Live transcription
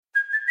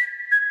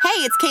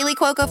Hey, it's Kaylee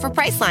Cuoco for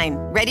Priceline.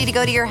 Ready to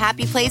go to your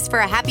happy place for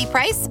a happy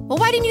price? Well,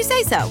 why didn't you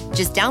say so?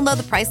 Just download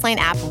the Priceline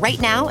app right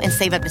now and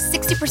save up to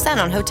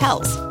 60% on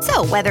hotels.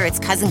 So whether it's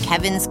Cousin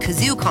Kevin's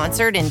Kazoo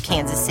Concert in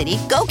Kansas City,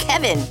 go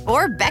Kevin,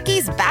 or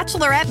Becky's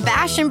Bachelorette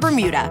Bash in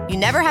Bermuda, you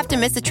never have to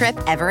miss a trip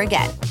ever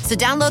again. So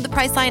download the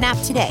Priceline app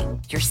today.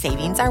 Your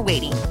savings are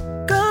waiting.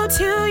 Go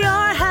to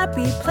your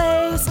happy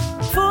place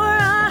for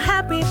a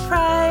happy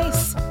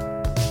price.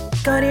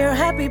 Go to your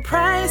happy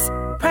price,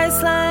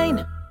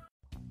 Priceline.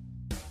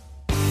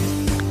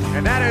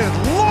 And that is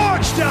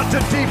launched out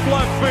to deep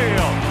left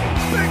field.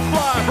 Big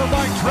fly for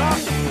Mike Trout.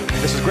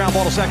 This is ground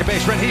ball to second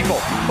base. Red Heifel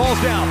falls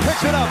down,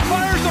 picks it up,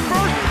 fires the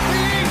first.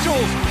 The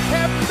Angels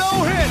have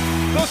no hit.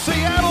 The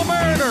Seattle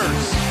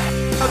Mariners.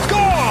 It's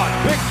gone.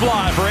 Big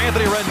fly for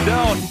Anthony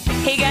Rendon.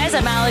 Hey guys,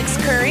 I'm Alex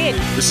Curry.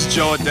 This is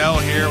Joe Adell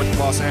here with the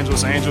Los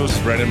Angeles Angels.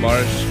 Brandon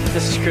Marsh.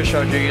 This is Chris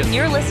Rodriguez.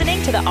 You're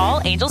listening to the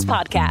All Angels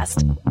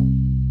Podcast.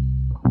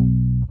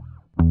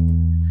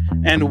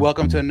 And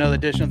welcome to another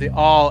edition of the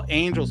All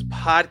Angels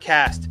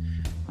Podcast.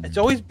 It's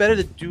always better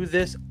to do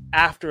this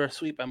after a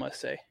sweep, I must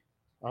say.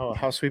 Oh,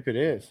 how sweep it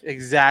is.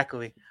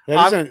 Exactly.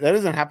 That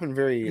doesn't happen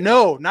very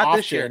not often,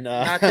 this year.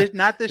 Not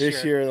this year.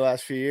 This year, the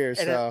last few years.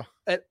 And so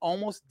it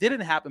almost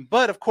didn't happen.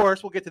 But, of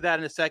course, we'll get to that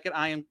in a second.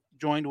 I am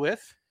joined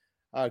with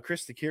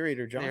Chris, the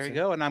Curator Johnson. There you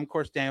go. And I'm, of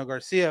course, Daniel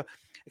Garcia.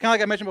 Kind of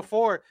like I mentioned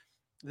before,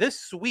 this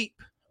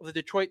sweep of the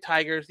Detroit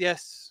Tigers,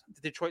 yes, the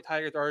Detroit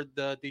Tigers are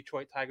the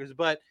Detroit Tigers,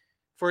 but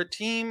for a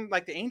team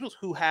like the Angels,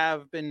 who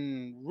have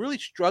been really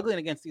struggling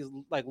against these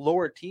like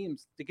lower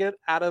teams, to get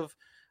out of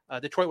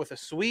Detroit with a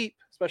sweep,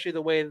 especially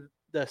the way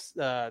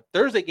the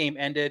Thursday game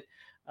ended,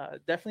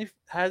 definitely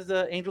has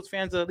the Angels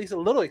fans at least a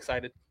little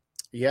excited.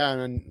 Yeah,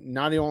 and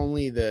not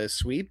only the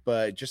sweep,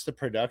 but just the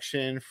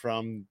production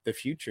from the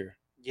future.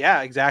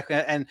 Yeah, exactly.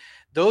 And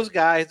those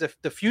guys,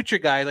 the future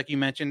guys, like you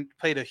mentioned,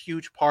 played a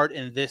huge part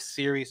in this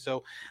series.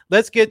 So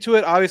let's get to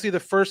it. Obviously, the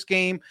first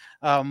game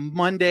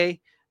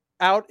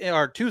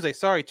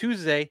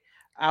Tuesday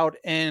out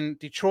in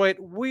Detroit.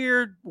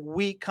 Weird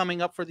week coming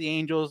up for the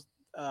Angels.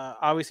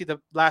 Obviously, the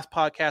last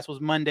podcast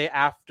was Monday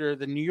after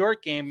the New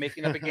York game,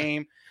 making up a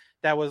game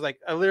that was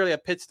like literally a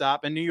pit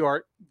stop in New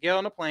York. Get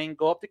on a plane,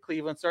 go up to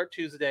Cleveland, start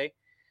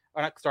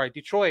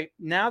Detroit.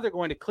 Now they're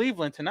going to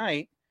Cleveland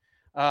tonight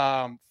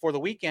for the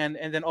weekend.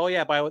 And then,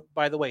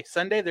 by the way,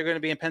 Sunday they're going to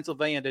be in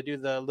Pennsylvania to do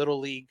the Little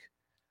League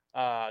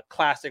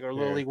Classic or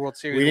Little League World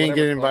Series. We didn't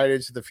get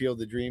invited to the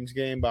Field of Dreams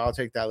game, but I'll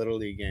take that Little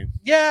League game.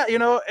 Yeah,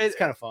 it's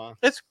kind of fun.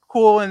 It's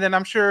cool. And then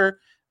I'm sure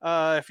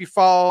if you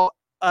follow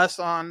us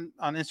on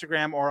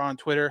Instagram or on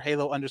Twitter,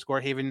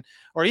 Halo_Haven,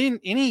 or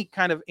any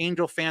kind of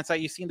Angel fan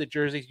site, you've seen the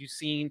jerseys, you've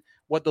seen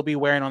what they'll be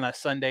wearing on that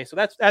Sunday. So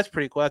that's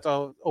pretty cool. That's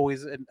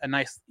always a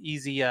nice,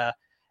 easy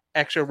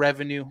extra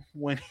revenue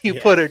when you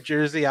put a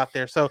jersey out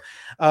there. So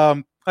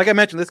like I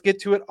mentioned, let's get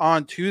to it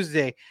on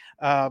Tuesday.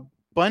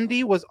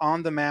 Bundy was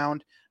on the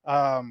mound.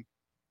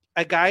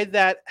 A guy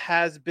that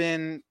has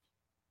been,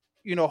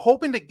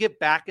 hoping to get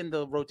back in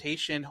the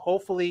rotation,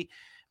 hopefully,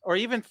 or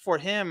even for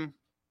him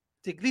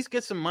to at least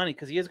get some money,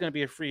 because he is going to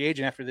be a free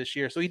agent after this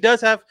year. So he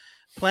does have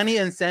plenty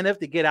of incentive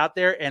to get out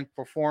there and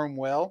perform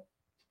well.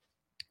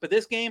 But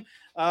this game,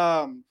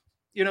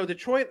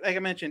 Detroit, like I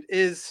mentioned,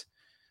 is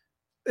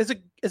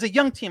a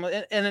young team.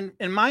 And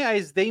in my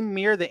eyes, they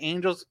mirror the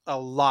Angels a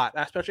lot,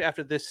 especially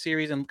after this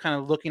series and kind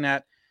of looking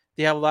at,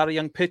 they have a lot of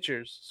young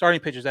pitchers, starting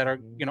pitchers that are,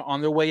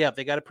 on their way up.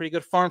 They got a pretty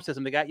good farm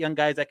system. They got young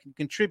guys that can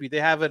contribute. They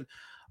have an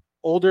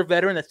older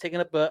veteran that's taking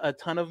up a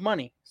ton of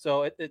money.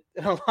 So it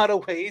in a lot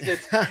of ways,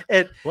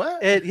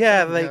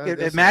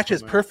 it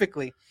matches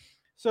perfectly.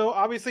 So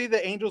obviously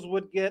the Angels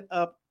would get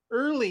up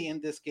early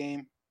in this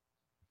game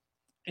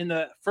in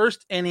the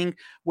first inning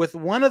with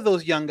one of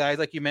those young guys,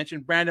 like you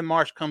mentioned. Brandon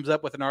Marsh comes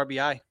up with an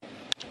RBI.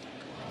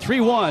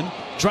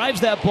 3-1, drives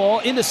that ball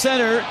into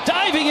center,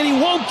 diving, and he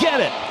won't get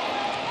it.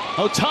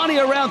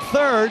 Ohtani around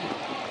third,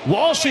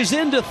 Walsh is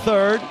into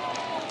third,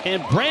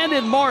 and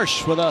Brandon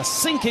Marsh with a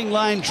sinking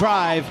line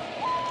drive.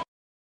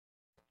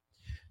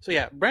 So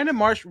yeah, Brandon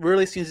Marsh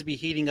really seems to be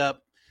heating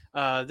up.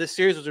 This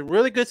series was a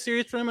really good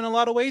series for him in a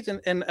lot of ways,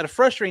 and a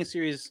frustrating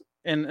series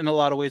in a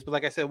lot of ways. But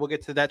like I said, we'll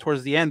get to that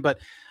towards the end. But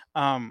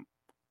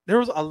there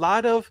was a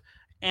lot of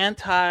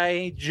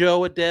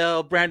anti-Joe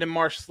Adell, Brandon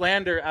Marsh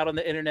slander out on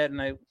the internet, and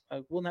I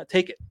will not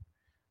take it.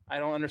 I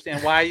don't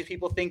understand why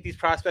people think these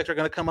prospects are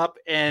going to come up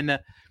and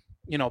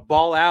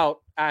ball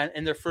out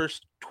in their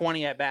first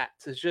 20 at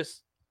bats.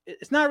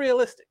 It's not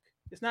realistic.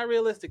 It's not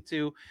realistic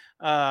to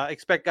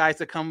expect guys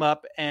to come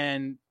up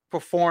and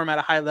perform at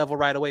a high level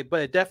right away.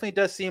 But it definitely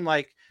does seem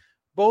like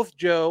both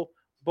Joe,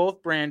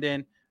 both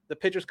Brandon, the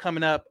pitchers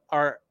coming up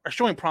are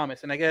showing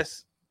promise. And I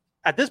guess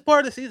at this part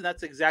of the season,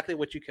 that's exactly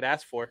what you could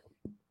ask for.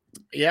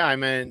 Yeah,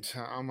 I'm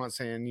not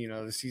saying,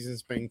 the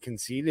season's been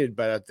conceded,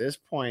 but at this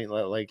point,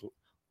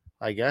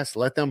 I guess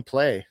let them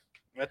play.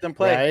 Let them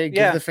play. Right?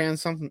 Give the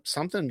fans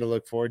something to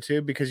look forward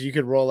to, because you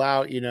could roll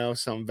out,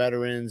 some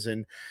veterans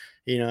and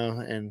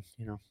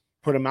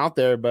put them out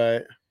there.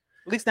 But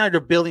At least now they're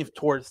building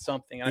towards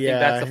something. And I think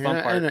that's the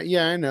fun part.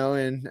 I know.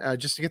 And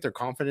just to get their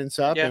confidence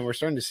up, Yeah. and we're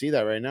starting to see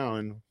that right now.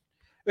 And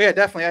Yeah,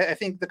 definitely. I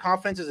think the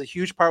confidence is a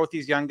huge part with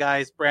these young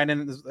guys.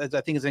 Brandon,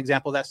 I think, is an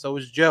example of that. So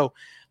is Joe.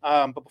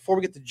 But before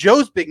we get to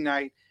Joe's big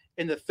night,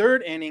 in the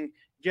third inning,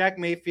 Jack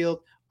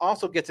Mayfield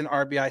also gets an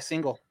RBI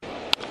single.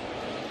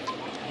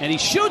 And he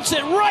shoots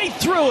it right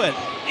through it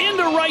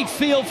into right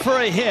field for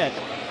a hit.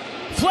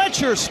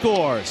 Fletcher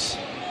scores.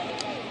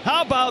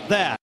 How about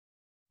that?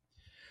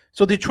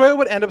 So Detroit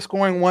would end up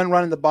scoring one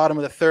run in the bottom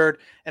of the third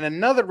and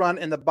another run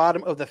in the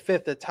bottom of the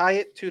fifth to tie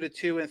it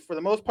 2-2. And for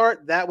the most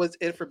part, that was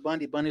it for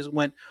Bundy. Bundy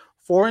went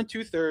 4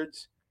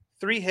 2/3,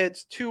 3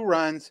 hits, 2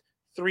 runs,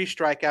 3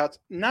 strikeouts.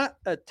 Not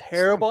a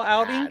terrible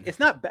outing. It's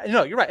not bad.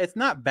 No, you're right. It's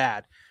not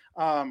bad.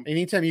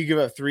 Anytime you give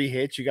up 3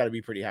 hits, you got to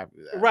be pretty happy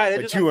with that. Right.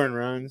 But 2 earned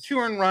runs. 2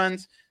 earned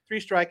runs, 3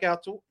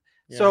 strikeouts.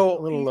 Yeah, So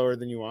a little lower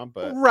than you want,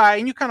 but right.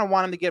 And you kind of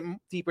want him to get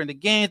deeper into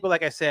games. But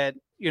like I said,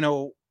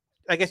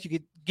 I guess you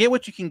could get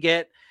what you can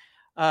get.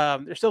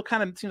 They're still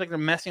kind of seems like they're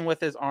messing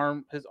with his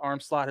arm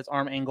slot, his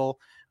arm angle.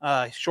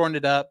 Shortened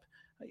it up.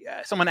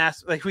 Someone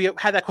asked, like we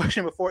had that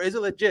question before, is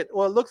it legit?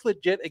 Well, it looks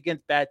legit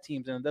against bad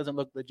teams, and it doesn't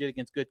look legit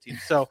against good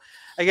teams. So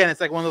again,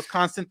 it's like one of those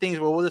constant things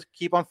where we'll just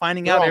keep on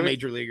finding they're out. all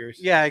major leaguers.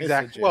 Yeah,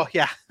 exactly. Well,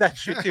 yeah,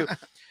 that's true too.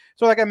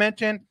 So like I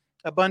mentioned,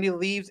 Bundy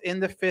leaves in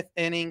the 5th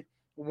inning.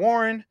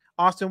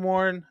 Austin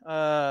Warren,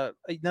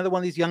 another one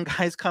of these young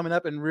guys coming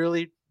up and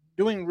really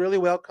doing really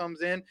well,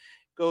 comes in,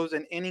 goes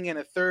an inning and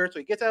a third. So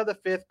he gets out of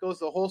the 5th, goes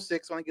the whole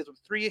 6th, only gives him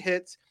 3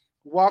 hits,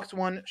 walks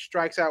 1,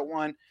 strikes out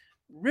 1.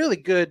 Really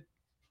good,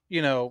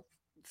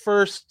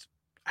 first,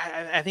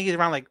 I think he's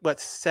around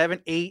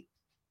 7-8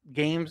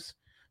 games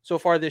so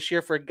far this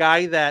year for a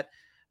guy that,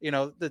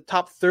 the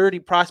top 30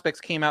 prospects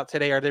came out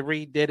today, or they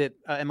redid it,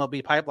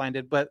 MLB Pipeline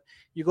did. But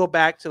you go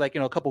back to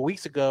a couple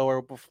weeks ago,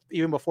 or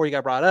even before he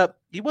got brought up,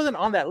 he wasn't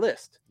on that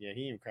list. Yeah,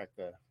 he even cracked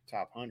the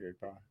top 100,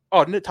 probably.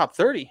 Oh, the top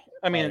 30.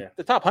 I mean,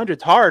 the top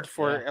 100's hard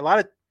for a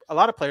lot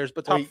of players,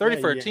 but top 30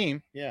 for a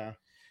team. Yeah.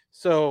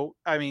 So,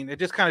 I mean, it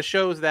just kind of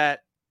shows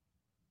that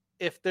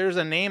if there's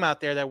a name out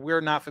there that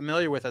we're not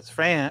familiar with as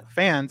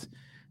fans,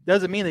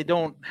 doesn't mean they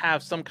don't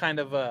have some kind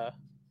of a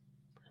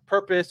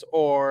purpose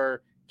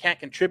or can't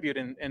contribute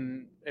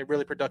in a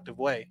really productive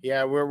way.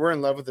 Yeah, we're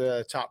in love with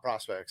the top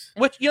prospects.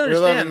 Which you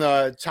understand. We're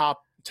loving the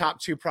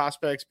top 2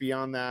 prospects.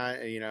 Beyond that,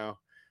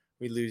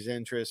 we lose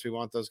interest. We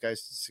want those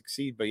guys to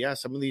succeed. But yeah,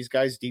 some of these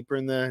guys deeper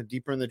in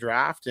the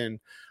draft, and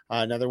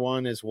another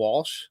one is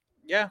Walsh.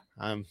 Yeah.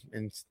 And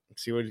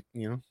see what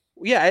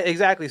Yeah,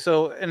 exactly.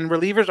 So, and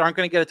relievers aren't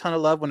going to get a ton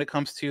of love when it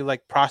comes to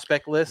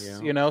prospect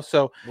lists.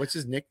 So what's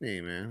his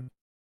nickname, man?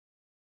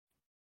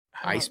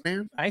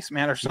 Iceman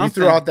or something. He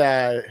threw out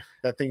that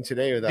thing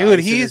today with ice in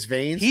his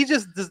veins. He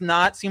just does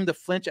not seem to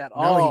flinch at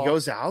all. No, he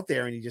goes out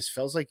there and he just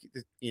feels like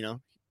he's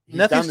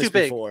nothing's too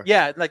big. Before.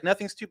 Yeah,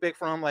 nothing's too big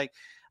for him.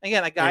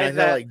 Again, a guy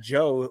that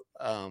Joe,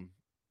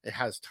 it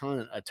has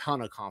a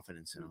ton of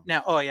confidence in him.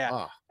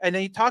 Now, and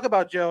then you talk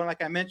about Joe, and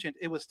like I mentioned,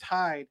 it was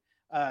tied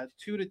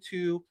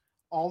 2-2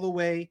 all the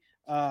way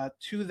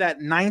to that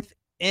 9th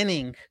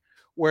inning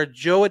where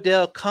Joe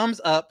Adell comes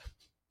up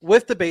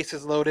with the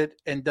bases loaded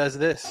and does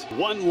this.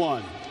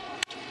 1-1.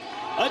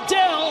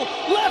 Adell,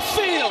 left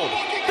field.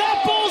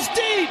 That ball's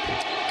deep.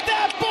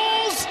 That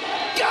ball's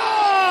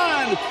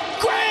gone.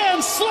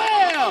 Grand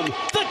slam.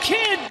 The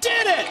kid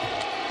did it.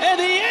 And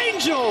the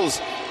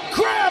Angels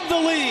grab the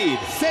lead.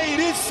 Say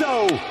it is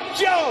so.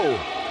 Joe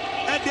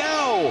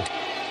Adell.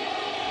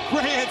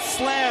 Grand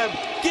slam.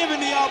 Given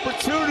the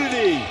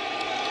opportunity.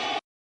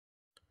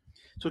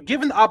 So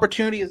given the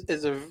opportunity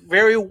is a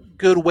very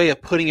good way of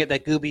putting it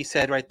that Gooby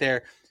said right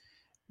there.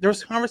 There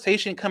was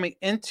conversation coming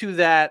into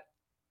that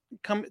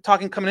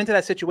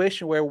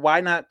situation where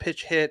why not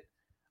pitch hit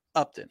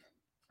Upton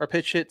or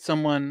pitch hit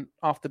someone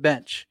off the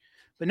bench?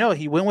 But no,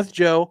 he went with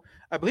Joe.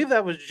 I believe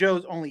that was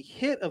Joe's only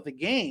hit of the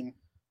game.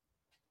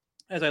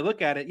 As I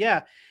look at it,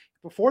 yeah.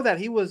 Before that,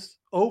 he was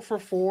 0 for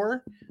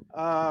 4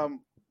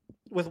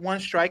 with 1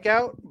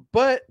 strikeout,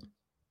 but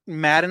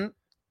Madden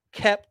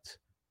kept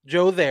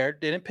Joe there,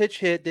 didn't pitch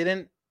hit,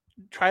 didn't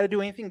try to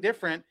do anything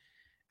different,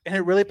 and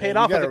it really paid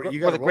off with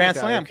a grand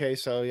slam. Okay,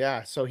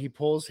 so he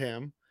pulls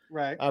him.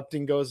 Right.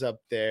 Upton goes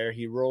up there.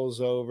 He rolls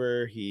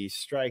over. He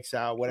strikes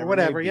out,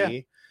 whatever it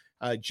may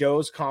be.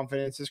 Joe's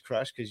confidence is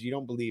crushed because you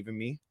don't believe in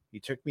me. You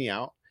took me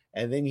out,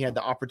 and then you had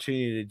the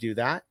opportunity to do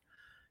that.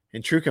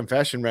 And true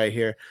confession right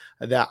here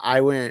that I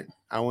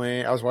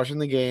was watching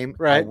the game.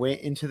 Right. I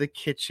went into the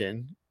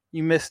kitchen.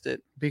 You missed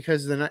it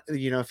because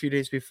a few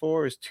days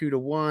before it was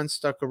 2-1,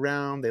 stuck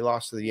around. They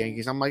lost to the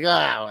Yankees. I'm like,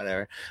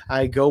 whatever.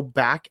 I go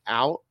back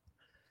out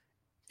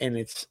and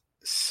it's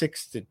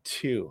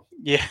 6-2.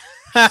 Yeah.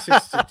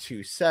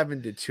 6-2,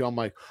 7-2. I'm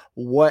like,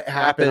 what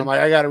happened? I'm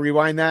like, I got to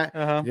rewind that.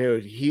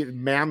 Dude,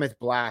 mammoth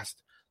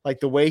blast. Like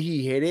the way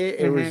he hit it,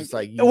 it was just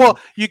like,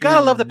 you got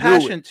to love the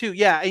passion too.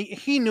 Yeah.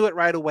 He knew it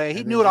right away.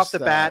 He knew it off the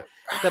bat.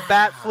 The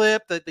bat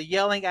flip, the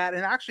yelling at,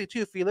 and actually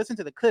too, if you listen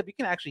to the clip, you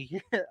can actually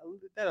hear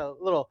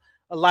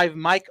a live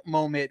mic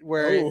moment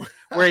where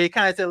he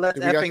kind of said, "Let's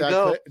effing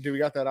go." Do we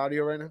got that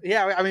audio right now?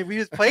 Yeah, I mean, we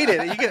just played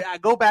it. You can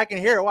go back and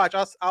hear it. Watch,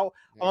 I'm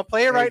gonna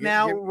play it right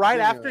now.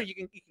 After you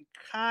can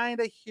kind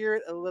of hear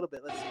it a little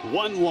bit. Let's see.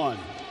 1-1.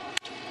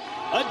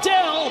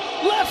 Adele,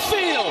 left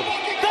field.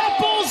 That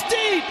ball's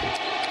deep.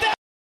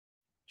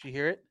 Did you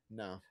hear it?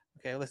 No.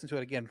 Okay, listen to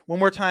it again one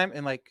more time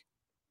and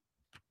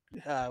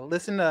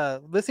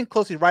listen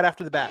closely right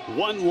after the bat.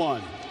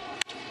 1-1.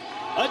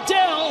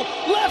 Adele,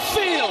 left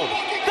field.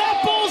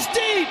 That ball's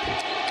deep.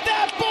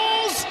 That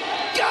ball's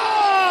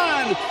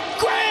gone.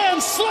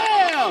 Grand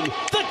slam.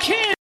 The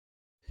kid.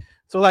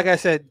 So like I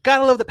said,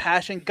 gotta love the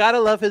passion. Gotta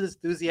love his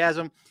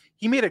enthusiasm.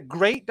 He made a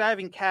great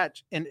diving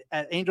catch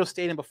at Angel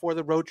Stadium before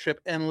the road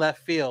trip in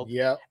left field.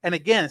 Yeah. And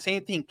again,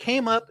 same thing.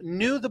 Came up,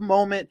 knew the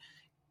moment,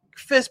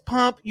 fist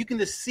pump. You can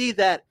just see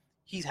that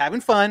he's having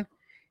fun.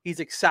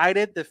 He's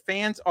excited. The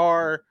fans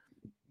are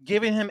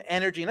giving him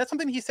energy. And that's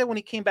something he said when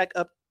he came back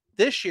up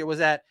this year, was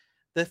that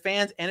the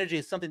fans' energy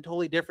is something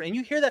totally different. And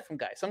you hear that from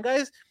guys. Some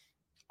guys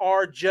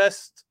are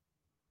just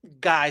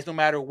guys no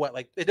matter what.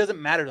 Like, it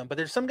doesn't matter to them. But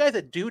there's some guys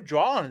that do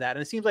draw on that.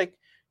 And it seems like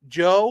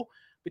Joe,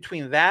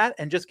 between that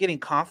and just getting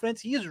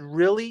confidence, he is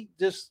really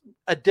just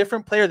a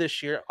different player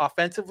this year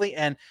offensively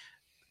and,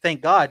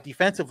 thank God,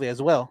 defensively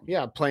as well.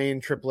 Yeah,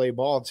 playing AAA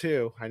ball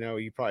too. I know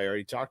you probably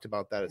already talked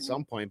about that at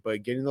some point,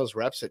 but getting those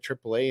reps at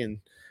AAA and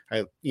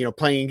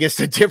playing against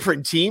a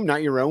different team,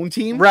 not your own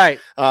team. Right.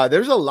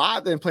 There's a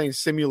lot than playing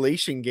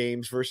simulation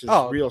games versus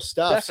real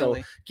stuff.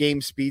 Definitely. So game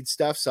speed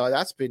stuff. So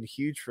that's been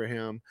huge for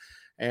him.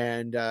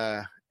 And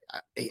I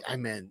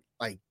mean,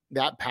 like,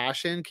 that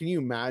passion, can you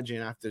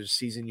imagine after the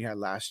season you had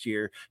last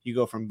year, you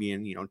go from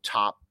being,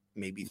 top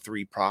maybe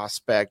 3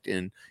 prospect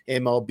in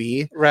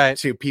MLB, right,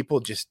 to people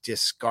just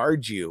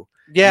discard you.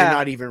 Yeah. You're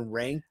not even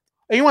ranked.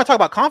 And you want to talk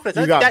about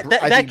confidence.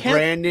 I think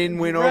Brandon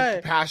went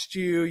over past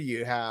you.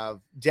 You have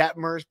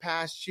Detmers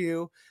past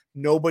you.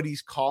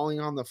 Nobody's calling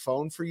on the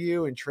phone for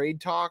you in trade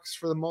talks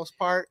for the most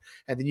part.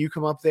 And then you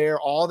come up there,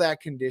 all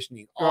that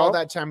conditioning, all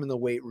that time in the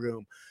weight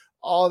room,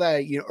 all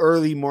that,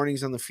 early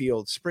mornings on the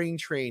field, spring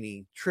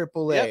training,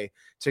 AAA,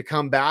 to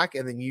come back,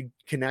 and then you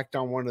connect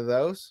on one of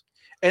those.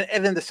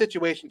 And then the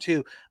situation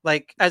too,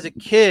 like as a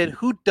kid,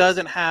 who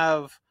doesn't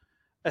have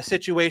a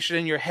situation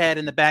in your head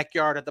in the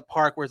backyard at the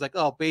park where it's like,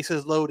 oh,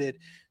 bases loaded,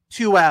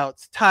 2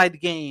 outs, tied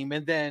game,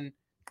 and then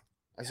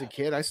as a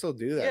kid, I still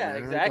do that. Yeah,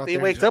 man. exactly.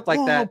 It wakes up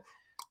like that.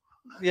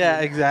 Yeah,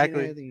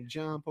 exactly. Then you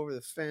jump over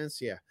the fence.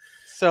 Yeah.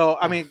 So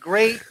I mean,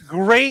 great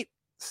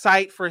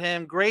sight for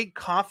him, great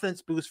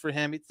confidence boost for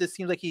him. It just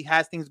seems like he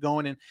has things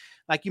going. And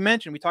like you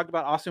mentioned, we talked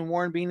about Austin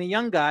Warren being a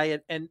young guy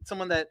and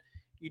someone that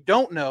you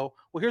don't know.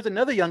 Well, here's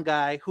another young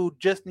guy who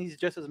just needs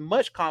just as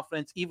much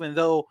confidence, even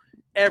though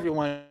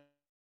everyone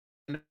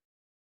knows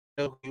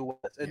who he was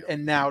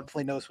and now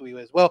definitely knows who he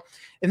is. Well,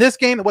 in this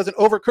game, it wasn't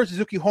over. Kurt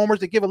Suzuki homers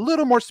to give a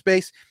little more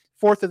space.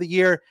 4th of the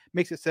year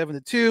makes it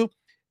 7-2.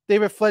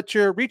 David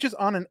Fletcher reaches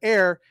on an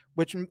error,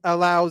 which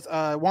allows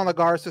Juan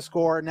Lagares to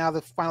score. Now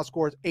the final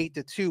score is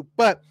 8-2.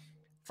 But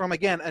from,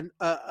 again,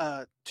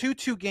 a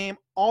 2-2 game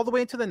all the way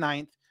into the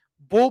 9th,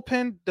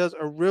 bullpen does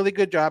a really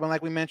good job. And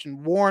like we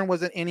mentioned, Warren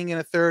was an inning and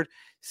a third.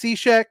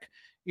 Cishek,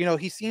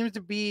 he seems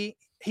to be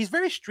 – he's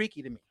very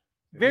streaky to me.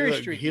 Very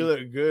streaky. He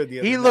looked good.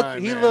 He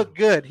looked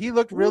good. He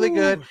looked really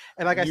good.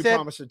 And like I said,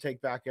 promised to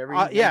take back every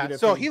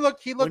so he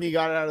looked when he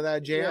got out of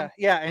that jam.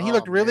 Yeah, and he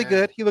looked really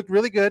good. He looked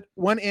really good.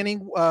 1 inning,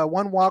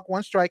 1 walk,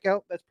 1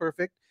 strikeout. That's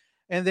perfect.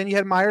 And then you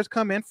had Myers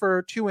come in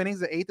for 2 innings,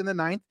 the 8th and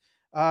the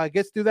 9th.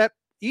 Gets through that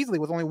easily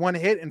with only 1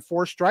 hit and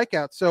 4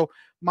 strikeouts. So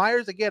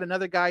Myers, again,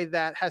 another guy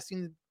that has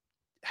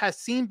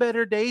seen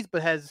better days,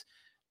 but has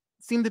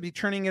seemed to be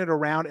turning it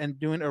around and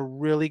doing a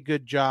really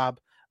good job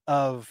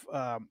of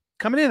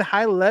coming in a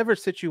high leverage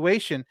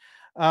situation.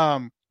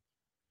 But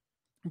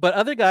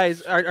other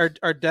guys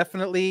are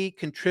definitely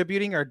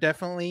contributing, are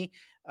definitely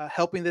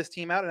helping this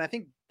team out. And I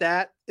think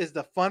that is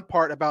the fun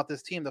part about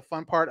this team, the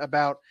fun part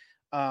about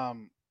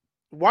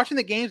watching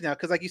the games now.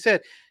 Because like you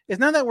said, it's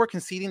not that we're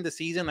conceding the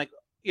season. Like,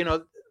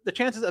 the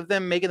chances of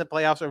them making the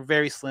playoffs are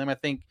very slim. I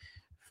think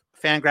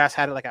Fangraphs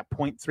had it like at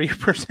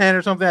 0.3%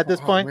 or something at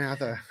this point. Man, I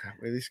thought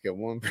at least get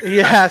 1%.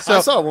 Yeah, so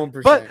I saw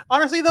 1%. But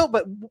honestly, though,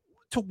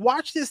 to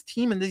watch this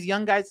team and these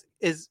young guys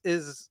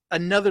is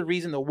another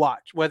reason to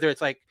watch. Whether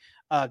it's like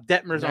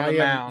Detmers on the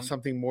mound,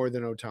 something more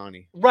than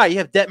Ohtani. Right, you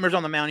have Detmers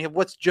on the mound. You have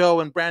what's Joe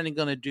and Brandon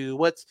going to do?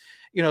 What's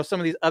some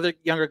of these other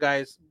younger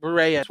guys,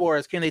 Berea,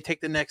 Suarez, can they take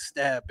the next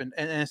step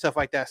and stuff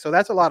like that? So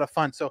that's a lot of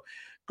fun. So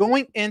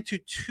going into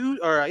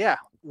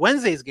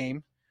Wednesday's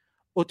game,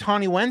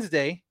 Ohtani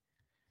Wednesday.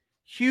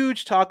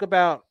 Huge talk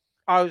about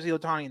obviously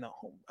Ohtani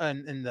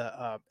in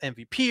the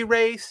MVP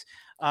race.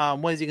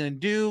 What is he going to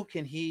do?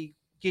 Can he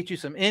get you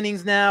some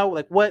innings now?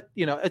 Like what,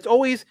 it's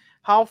always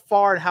how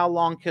far and how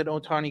long could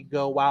Ohtani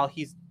go while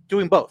he's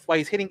doing both, while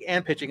he's hitting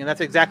and pitching. And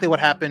that's exactly what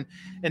happened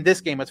in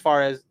this game as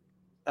far as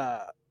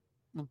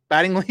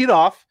batting lead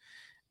off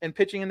and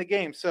pitching in the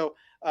game. So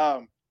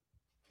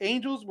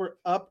Angels were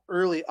up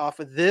early off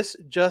of this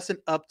Justin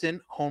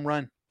Upton home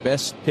run.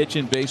 Best pitch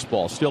in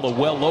baseball. Still a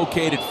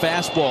well-located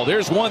fastball.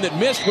 There's one that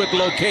missed with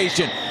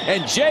location.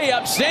 And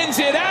J-Up sends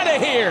it out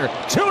of here.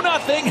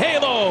 2-0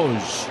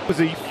 Halos. It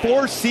was a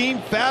four-seam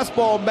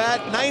fastball, Matt.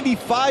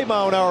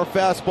 95-mile-an-hour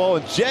fastball.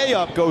 And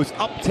J-Up goes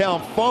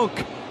Uptown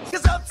Funk.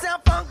 Cause Uptown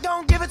Funk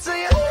don't give it to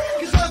you.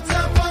 Cause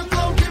Uptown Funk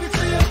don't give it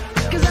to you.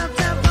 Cause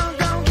Uptown Funk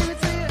don't give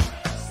it to you.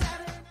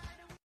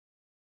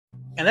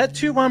 And that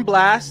 2-run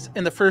blast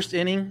in the first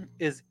inning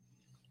is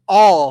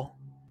all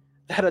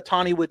that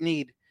Ohtani would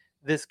need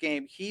this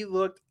game. He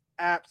looked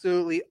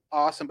absolutely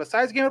awesome.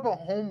 Besides giving up a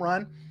home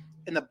run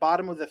in the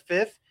bottom of the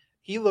fifth,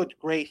 he looked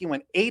great. He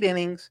went 8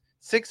 innings,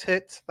 6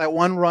 hits, that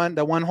one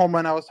home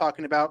run I was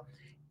talking about,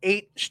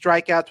 8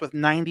 strikeouts with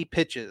 90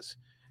 pitches.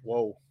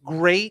 Whoa.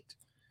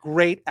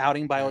 Great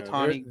outing by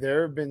Ohtani.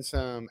 There have been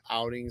some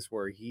outings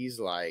where he's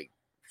like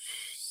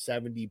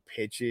 70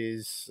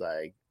 pitches,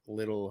 like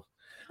little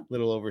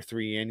over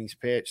 3 innings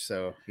pitched.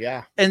 So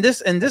yeah. And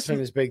this has been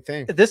his big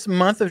thing. This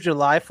month of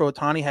July for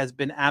Ohtani has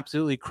been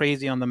absolutely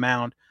crazy on the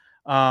mound.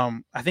 I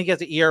think he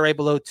has an ERA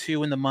below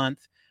 2 in the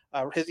month.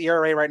 His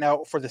ERA right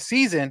now for the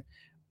season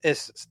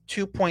is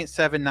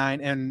 2.79.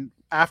 And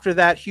after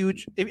that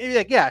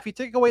if you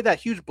take away that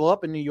huge blow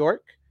up in New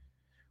York,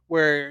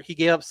 where he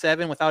gave up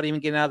 7 without even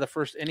getting out of the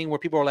first inning, where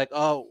people were like,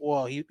 oh,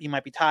 well, he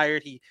might be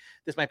tired.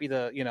 This might be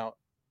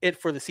it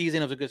for the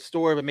season. It was a good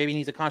story, but maybe he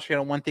needs to concentrate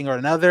on one thing or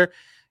another.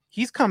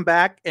 He's come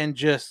back and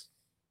just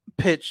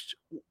pitched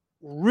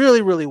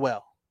really, really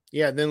well.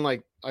 Yeah, then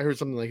I heard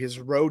something like his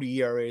road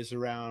ERA is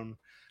around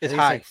it's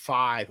high. It's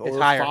like 5 it's or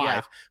higher, 5.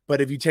 yeah. But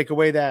if you take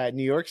away that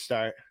New York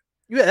start,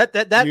 you're looking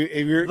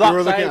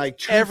at like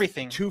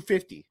everything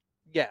 250.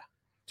 Yeah.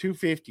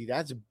 250.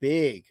 That's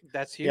big.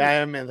 That's huge.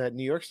 Yeah, I mean that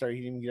New York start,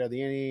 he didn't get out of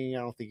the inning. I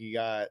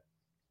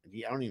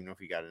don't even know if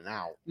he got an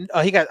out.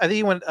 I think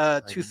he went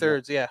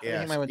 2/3. Yeah. I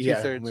think he might went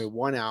 2/3. Went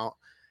 1 out,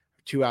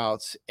 2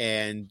 outs,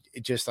 and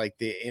it just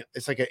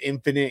it's like an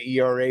infinite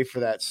ERA for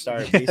that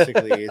start.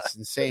 Basically, it's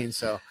insane.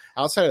 So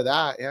outside of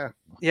that,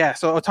 yeah.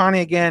 So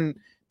Ohtani again,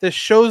 this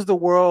shows the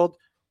world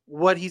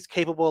what he's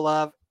capable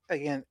of.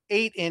 Again,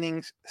 8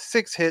 innings,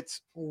 6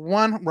 hits,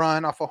 1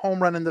 run off a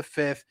home run in the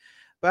 5th.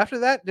 But after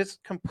that,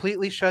 just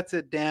completely shuts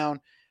it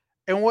down.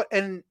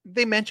 And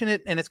they mention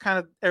it, and it's kind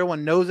of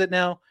everyone knows it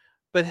now.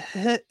 But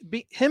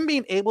him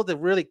being able to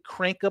really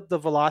crank up the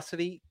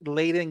velocity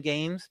late in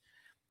games,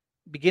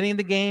 beginning of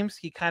the games,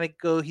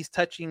 he's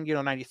touching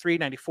 93,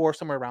 94,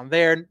 somewhere around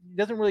there. He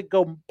doesn't really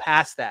go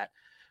past that.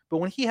 But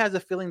when he has a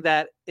feeling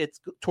that it's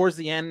towards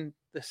the end,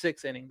 the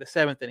 6th inning, the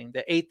 7th inning,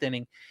 the 8th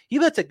inning, he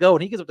lets it go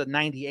and he gets up to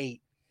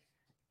 98.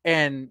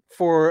 And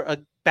for a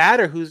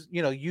batter who's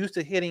used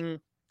to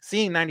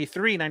seeing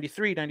 93,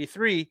 93,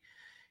 93,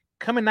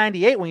 coming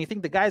 98 when you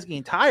think the guy's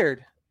getting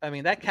tired, I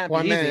mean, that can't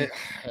be easy.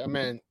 I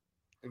mean,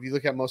 if you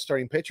look at most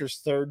starting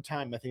pitchers, third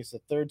time, I think it's the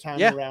third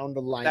time around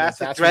the line.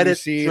 That's when you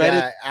see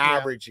that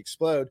average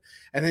explode.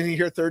 And then you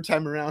hear third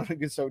time around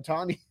against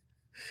Ohtani.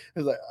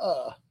 It's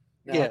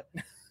like,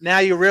 now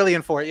you're really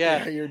in for it.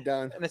 Yeah, you're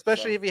done. And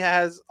especially if he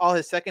has all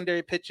his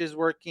secondary pitches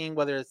working,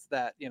 whether it's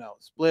that,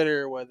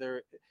 splitter,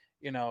 whether,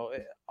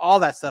 all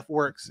that stuff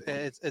works.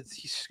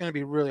 He's going to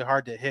be really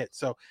hard to hit.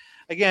 So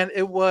again,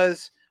 it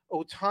was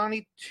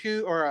Ohtani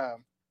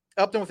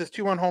Upton with his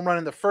 2-run home run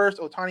in the first,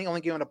 Ohtani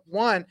only giving up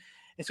 1.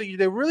 And so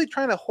they're really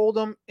trying to hold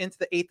him into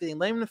the 8th inning,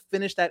 let him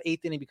finish that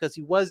 8th inning because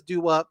he was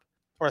due up,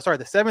 the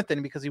 7th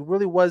inning, because he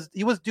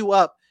was due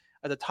up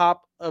at the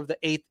top of the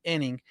 8th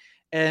inning.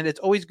 And it's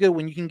always good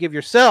when you can give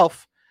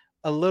yourself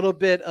a little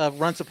bit of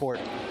run support.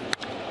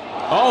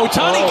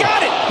 Ohtani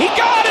got it. He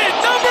got it.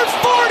 Number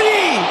 40.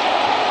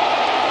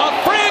 A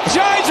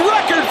franchise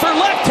record for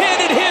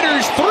left-handed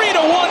hitters.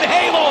 3-1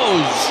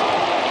 Halos.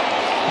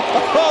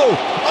 Oh,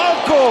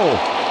 Uncle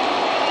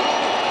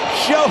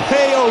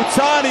Shohei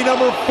Ohtani,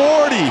 number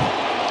 40.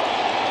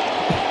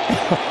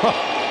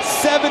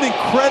 7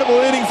 incredible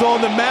innings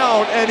on the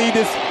mound, and he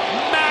just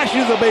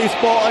mashes a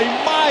baseball a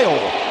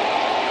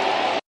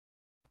mile.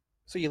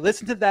 So you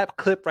listen to that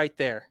clip right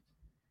there.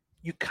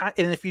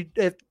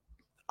 If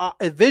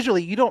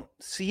visually you don't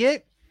see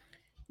it,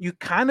 you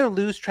kind of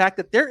lose track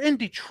that they're in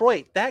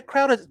Detroit. That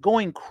crowd is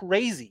going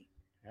crazy.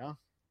 Yeah.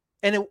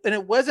 And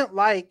it wasn't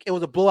like it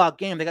was a blowout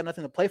game. They got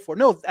nothing to play for.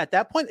 No, at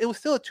that point, it was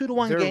still a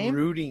 2-1 game.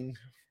 They're rooting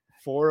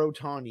for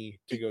Ohtani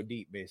to go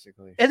deep,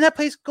 basically. And that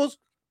place goes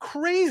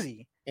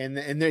crazy. And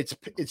it's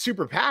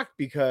super packed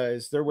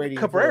because they're waiting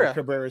for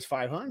Cabrera's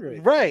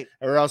 500. Right.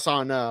 Or else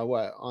on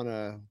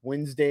a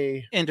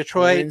Wednesday in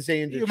Detroit,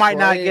 you might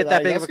not get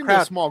that big of a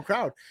crowd. A small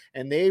crowd.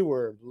 And they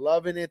were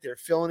loving it. They're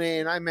feeling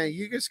it. And I mean,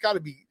 you just gotta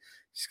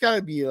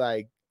be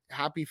like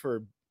happy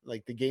for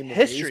like the game of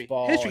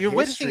baseball. History. You're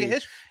witnessing a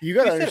history. You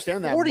got to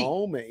understand that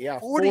moment. Yeah,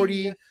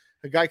 40.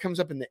 The guy comes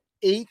up in the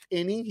 8th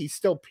inning. He's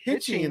still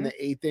pitching in the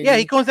 8th inning. Yeah,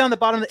 he goes down the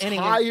bottom of the inning.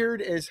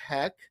 Tired as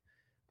heck.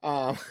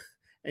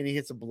 And he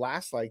hits a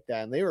blast like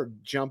that. And they were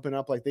jumping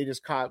up like they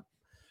just caught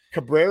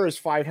Cabrera's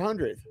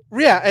 500.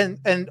 Yeah,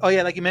 and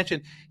like you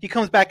mentioned, he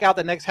comes back out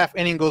the next half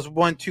inning, goes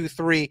 1, 2,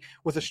 3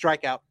 with a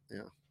strikeout.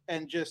 Yeah.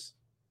 And just,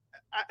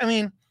 I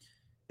mean,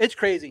 it's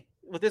crazy.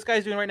 what this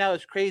guy's doing right now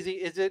is crazy.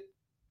 Is it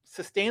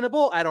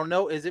sustainable? I don't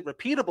know. Is it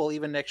repeatable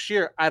even next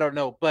year? I don't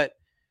know. But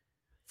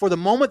for the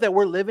moment that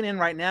we're living in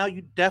right now,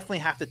 you definitely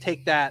have to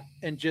take that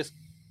and just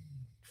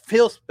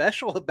feel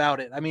special about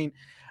it. I mean,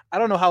 I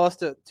don't know how else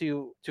to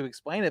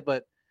explain it,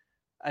 but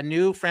a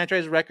new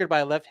franchise record by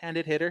a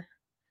left-handed hitter,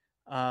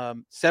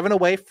 7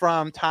 away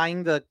from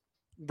tying the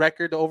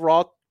record, the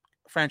overall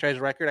franchise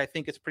record. I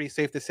think it's pretty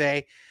safe to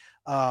say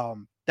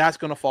that's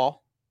going to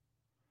fall.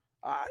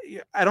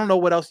 I don't know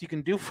what else you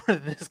can do for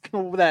this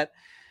that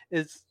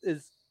is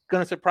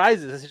going to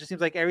surprise us. It just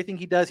seems like everything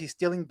he does, he's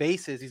stealing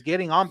bases, he's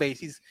getting on base,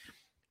 he's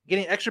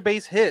getting extra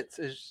base hits.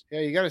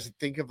 You got to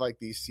think of like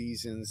these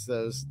seasons,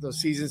 those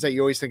seasons that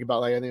you always think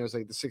about. Like I think it was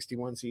like the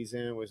 61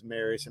 season. It was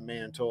Maris and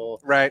Mantle,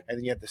 right? And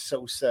then you had the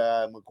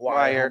Sosa,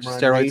 McGuire,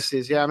 steroids.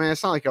 Races. Yeah, I mean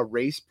it's not like a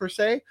race per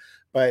se,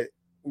 but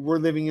we're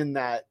living in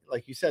that,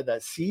 like you said,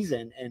 that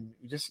season, and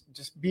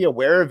just be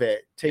aware of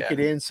it. Take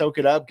it in, soak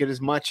it up, get as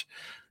much.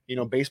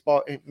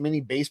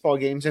 Many baseball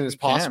games in as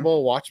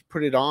possible. Watch,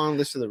 put it on,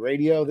 listen to the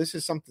radio. This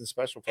is something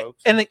special,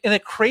 folks. And the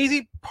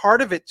crazy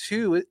part of it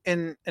too,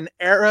 in an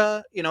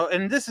era,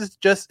 and this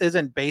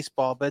isn't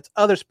baseball, but it's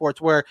other sports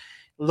where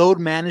load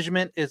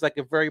management is like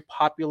a very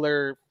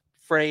popular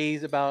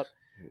phrase about.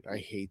 I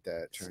hate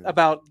that term.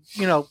 About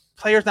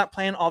players not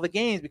playing all the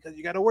games because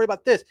you got to worry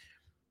about this.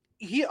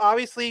 He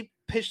obviously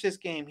pitched this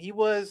game. He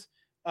was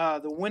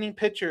the winning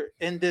pitcher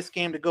in this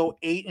game to go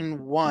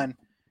 8-1.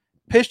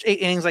 Pitched 8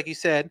 innings, like you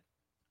said.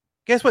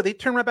 Guess what? They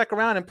turn right back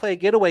around and play a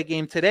getaway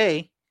game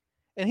today,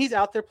 and he's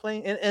out there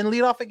playing and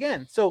lead off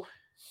again. So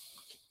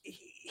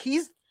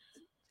he's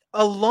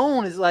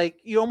alone is like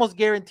you're almost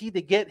guaranteed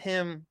to get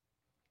him,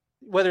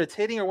 whether it's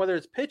hitting or whether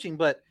it's pitching.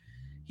 But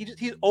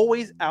he's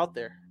always out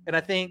there, and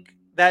I think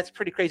that's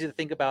pretty crazy to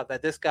think about.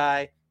 That this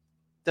guy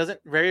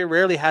very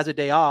rarely has a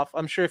day off.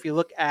 I'm sure if you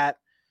look at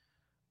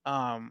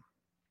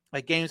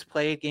like games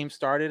played, games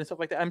started, and stuff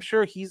like that, I'm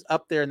sure he's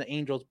up there in the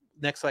Angels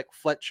next to like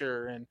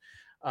Fletcher and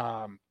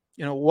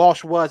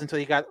Walsh was until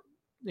he got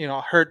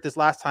hurt this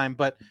last time.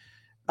 But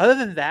other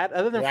than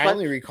I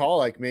only recall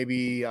like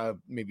maybe like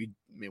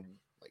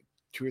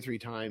 2 or 3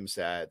 times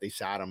that they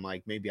sat him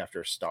like maybe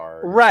after a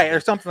start, right, or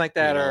something like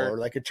that, or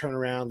like a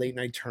turnaround, late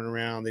night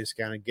turnaround. They just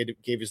kind of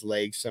gave his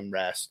legs some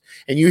rest.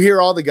 And you hear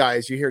all the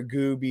guys, you hear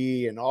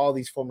Gooby and all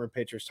these former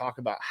pitchers talk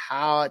about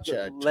how much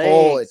a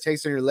toll it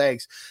takes on your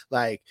legs.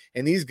 Like,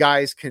 and these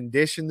guys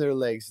condition their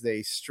legs,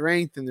 they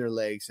strengthen their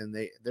legs, and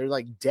they're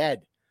like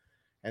dead.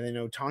 And then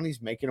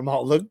Ohtani's making them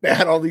all look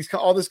bad. All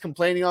this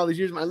complaining, all these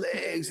years, my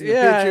legs and the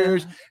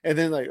pitchers. And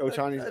then like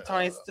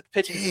Ohtani's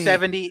pitching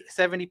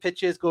 70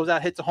 pitches, goes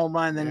out, hits a home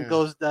run, then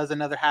does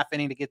another half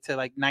inning to get to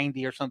like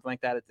 90 or something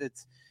like that.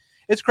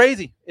 It's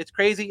crazy. It's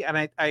crazy.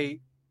 And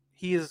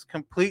he is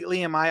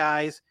completely, in my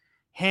eyes,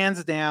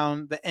 hands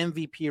down the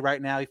MVP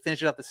right now. He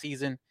finished up the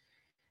season.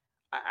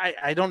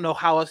 I don't know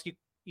how else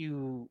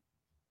who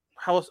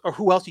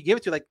else you give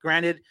it to. Like,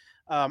 granted,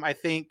 I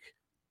think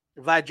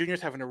Vlad Jr.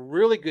 is having a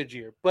really good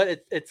year,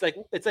 but it's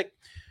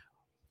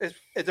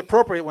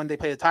appropriate when they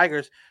play the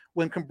Tigers.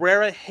 When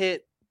Cabrera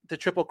hit the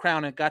Triple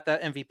Crown and got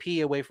that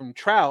MVP away from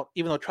Trout,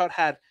 even though Trout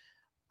had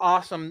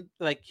awesome,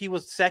 like he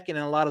was second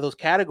in a lot of those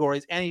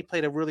categories, and he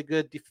played a really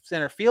good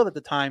center field at the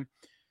time.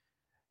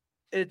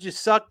 It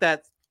just sucked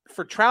that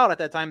for Trout at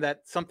that time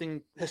that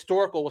something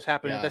historical was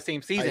happening at that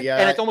same season,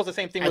 and it's almost the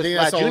same thing with Vlad Jr.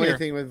 That's the only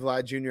thing with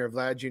Vlad Jr. If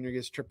Vlad Jr.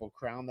 gets Triple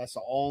Crown, that's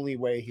the only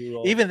way he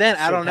will. Even then,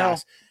 I don't know.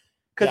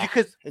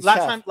 Because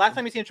last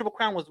time you seen a Triple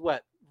Crown was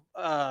what?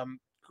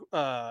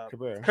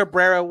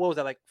 Cabrera, what was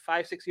that, like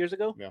 5-6 years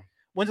ago? Yeah.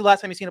 When's the last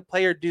time you seen a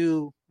player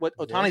do what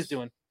Ohtani's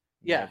doing?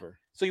 Yeah. Never.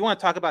 So you want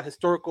to talk about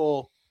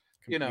historical,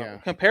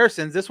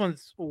 comparisons. This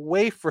one's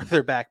way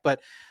further back, but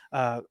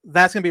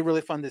that's going to be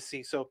really fun to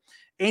see. So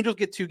Angels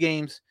get 2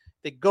 games.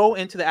 They go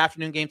into the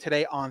afternoon game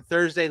today on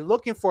Thursday,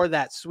 looking for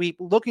that sweep,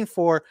 looking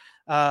for,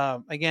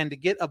 again, to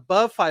get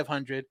above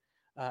 500.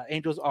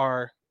 Angels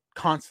are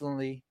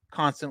constantly.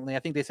 I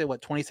think they said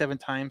 27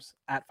 times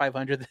at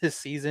 500 this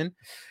season.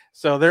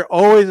 So they're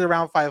always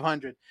around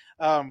 500.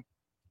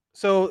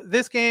 So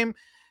this game,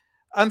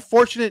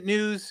 unfortunate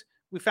news.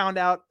 We found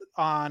out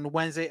on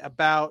Wednesday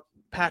about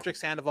Patrick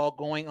Sandoval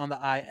going on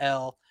the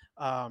IL.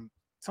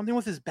 Something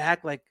with his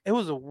back, like it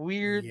was a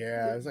weird.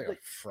 Yeah, it was like a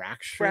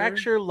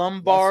fracture,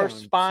 lumbar,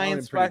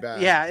 spine.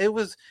 Yeah, it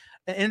was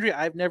an injury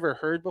I've never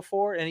heard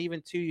before, and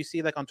even too, you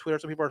see like on Twitter,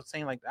 some people are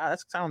saying like, that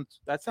sounds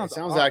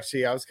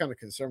actually. I was kind of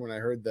concerned when I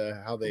heard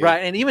how they right,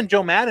 and even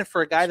Joe Madden,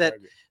 for a guy that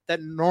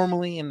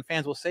normally, and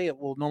fans will say it,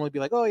 will normally be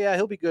like, oh yeah,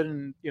 he'll be good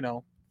in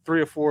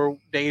 3 or 4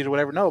 days or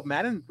whatever. No,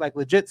 Madden like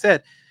legit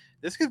said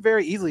this could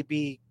very easily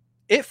be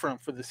it for him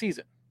for the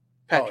season.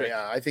 Patrick. Oh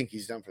yeah, I think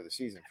he's done for the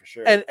season for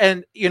sure.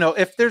 And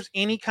if there's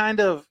any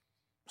kind of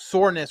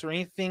soreness or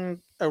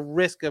anything, a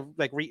risk of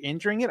like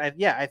re-injuring it,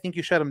 I think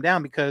you shut him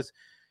down, because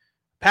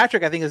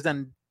Patrick, I think, has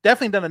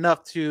definitely done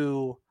enough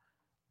to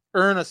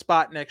earn a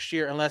spot next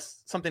year,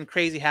 unless something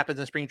crazy happens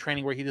in spring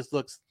training where he just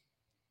looks,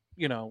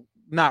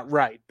 not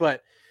right.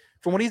 But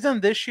from what he's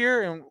done this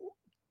year and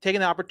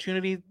taking the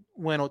opportunity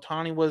when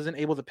Ohtani wasn't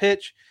able to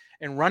pitch,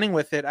 and running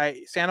with it,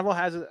 Sandoval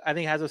has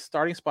a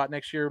starting spot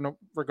next year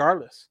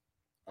regardless.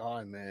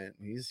 Oh man,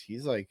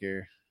 he's like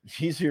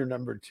he's your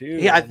number 2.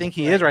 Yeah, I think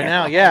he is right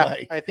now. Yeah,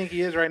 I think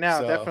he is right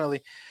now.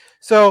 Definitely.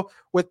 So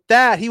with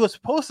that, he was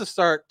supposed to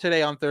start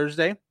today on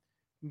Thursday,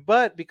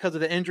 but because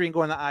of the injury and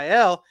going to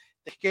IL,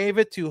 they gave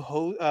it to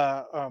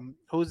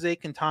Jose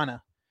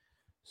Quintana.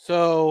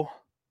 So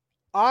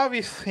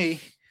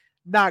obviously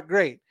not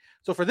great.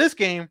 So for this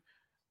game,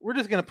 we're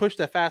just going to push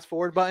the fast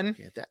forward button.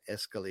 Yeah, that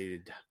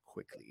escalated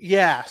quickly.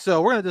 Yeah,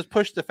 so we're going to just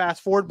push the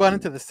fast forward button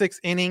to the 6th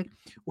inning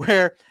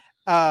where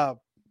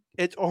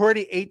it's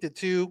already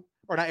 8-2,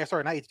 or not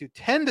 8-2,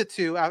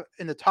 10-2 out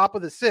in the top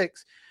of the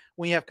 6th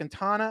when you have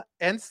Quintana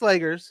and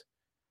Slagers.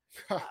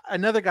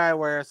 Another guy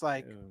where it's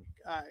like,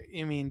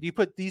 I mean, you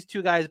put these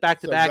two guys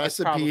back to back.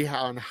 Recipe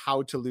on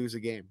how to lose a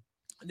game.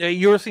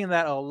 You were seeing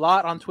that a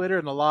lot on Twitter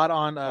and a lot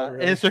on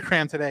really?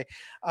 Instagram today.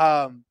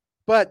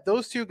 But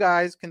those two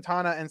guys,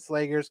 Quintana and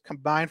Slagers,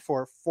 combined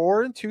for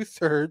 4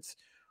 2/3,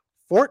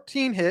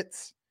 14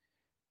 hits,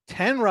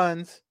 10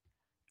 runs,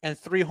 and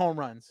 3 home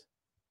runs.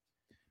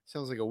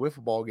 Sounds like a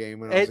wiffle ball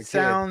game. When I was a kid. It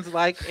sounds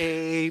like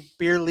a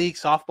beer league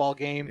softball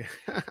game,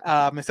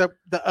 except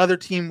the other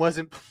team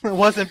wasn't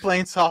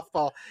playing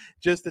softball,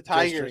 just the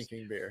Tigers. Just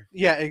drinking beer.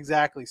 Yeah,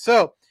 exactly.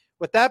 So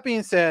with that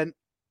being said,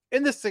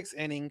 in the 6th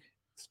inning,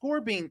 score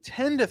being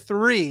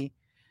 10-3,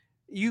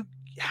 you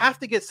have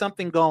to get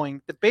something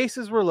going. The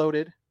bases were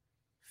loaded.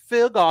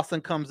 Phil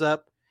Gosselin comes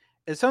up,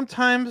 and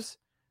sometimes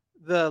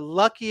the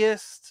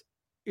luckiest,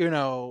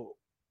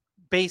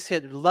 base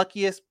hit,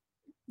 luckiest,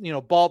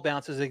 ball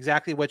bounce is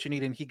exactly what you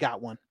need, and he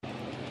got one.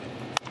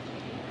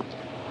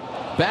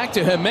 Back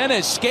to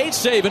Jimenez, skate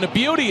save and a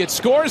beauty. It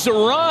scores a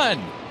run.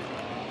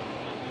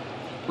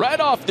 Right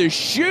off the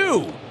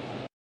shoe.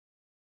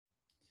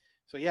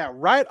 So yeah,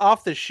 right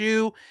off the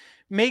shoe,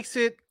 makes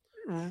it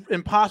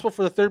impossible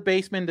for the third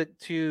baseman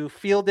to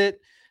field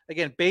it.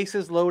 Again,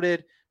 bases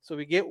loaded, so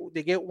they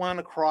get one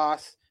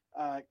across.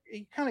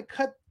 You kind of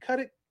cut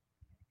it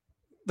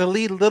the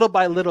lead little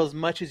by little as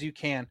much as you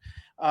can.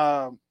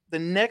 The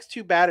next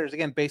 2 batters,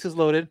 again, bases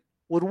loaded,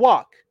 would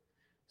walk.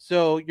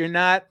 So you're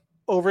not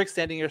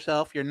overextending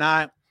yourself. You're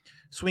not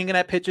swinging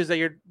at pitches that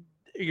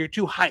you're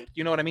too hyped.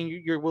 You know what I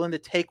mean? You're willing to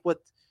take what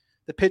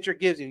the pitcher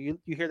gives you.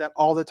 You hear that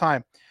all the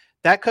time.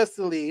 That cuts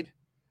the lead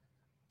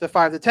to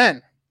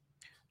 5-10.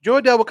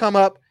 Joe Adell will come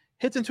up,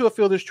 hits into a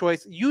fielder's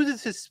choice,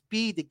 uses his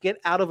speed to get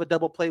out of a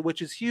double play,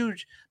 which is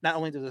huge. Not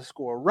only does it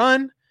score a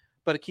run,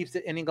 but it keeps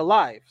the inning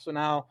alive. So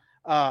now,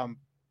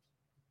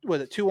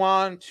 2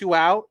 on, 2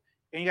 out,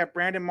 and you got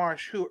Brandon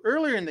Marsh, who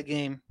earlier in the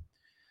game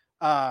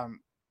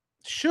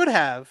should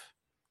have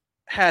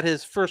had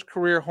his first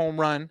career home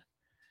run,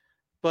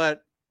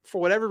 but for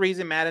whatever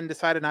reason, Madden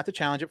decided not to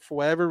challenge it. For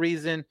whatever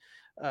reason,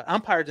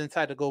 umpires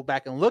decided to go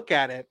back and look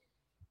at it.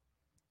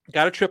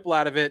 Got a triple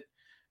out of it,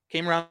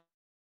 came around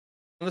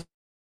the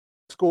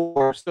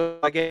score. So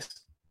I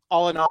guess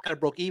all in all kind of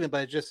broke even,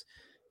 but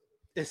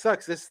it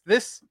sucks.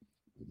 This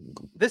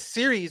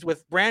series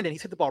with Brandon,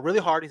 he's hit the ball really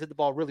hard. He's hit the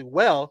ball really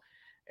well.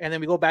 And then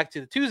we go back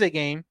to the Tuesday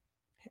game,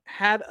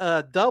 had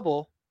a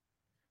double,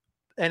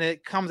 and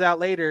it comes out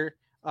later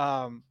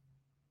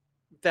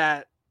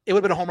that it would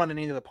have been a home run in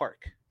either the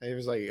park. It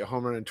was like a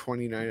home run in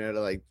 29 out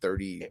of like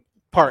 30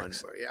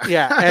 parks.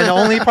 Yeah. And the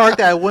only park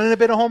that wouldn't have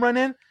been a home run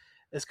in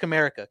is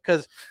Comerica,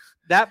 because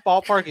that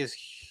ballpark is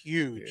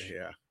huge.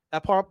 Yeah.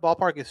 That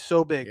ballpark is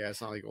so big. Yeah,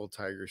 it's not like old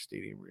Tiger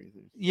Stadium or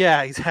anything.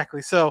 Yeah,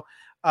 exactly. So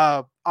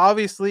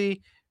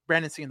obviously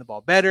Brandon's seeing the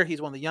ball better.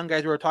 He's one of the young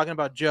guys we were talking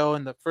about, Joe,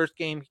 in the first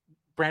game.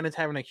 Brandon's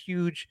having a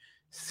huge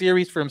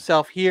series for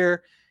himself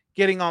here,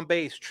 getting on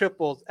base,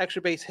 triples,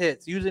 extra base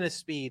hits, using his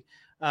speed.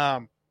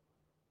 But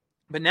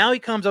now he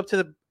comes up to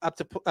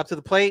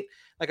the plate.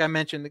 Like I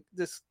mentioned,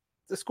 the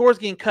score's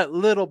getting cut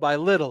little by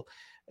little,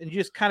 and you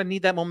just kind of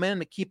need that momentum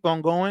to keep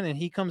on going. And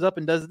he comes up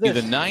and does this.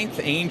 The 9th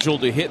Angel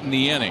to hit in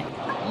the inning.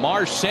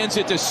 Marsh sends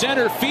it to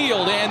center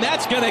field, and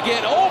that's going to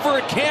get over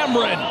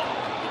Cameron.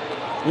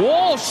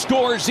 Walsh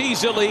scores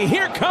easily.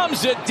 Here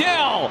comes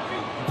Adell.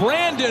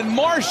 Brandon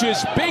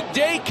Marsh's big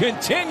day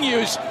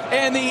continues,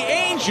 and the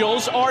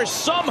Angels are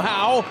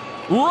somehow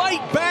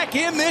right back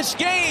in this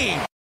game.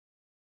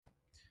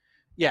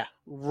 Yeah,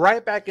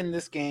 right back in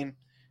this game,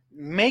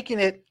 making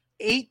it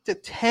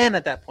 8-10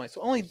 at that point.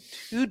 So only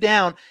 2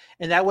 down,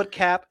 and that would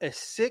cap a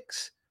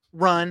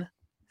 6-run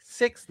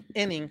 6th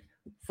inning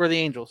for the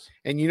Angels.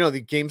 And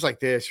the games like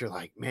this, you're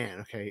like,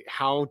 man, okay,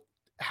 how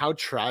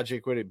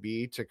tragic would it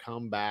be to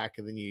come back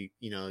and then you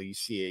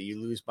see it, you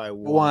lose by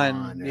one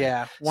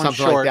something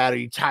short, like that, or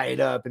you tie it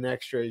up in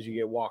extras, you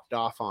get walked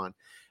off on,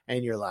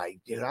 and you're like,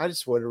 dude, I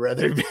just would have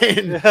rather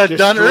been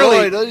done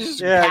early. Let's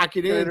just pack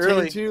it in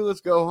 10-2,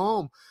 let's go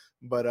home.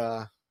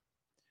 But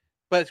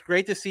it's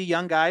great to see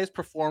young guys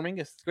performing.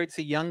 It's great to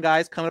see young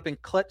guys coming up in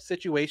clutch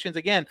situations.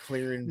 Again,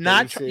 clearing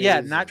not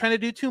trying to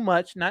do too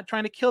much, not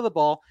trying to kill the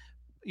ball.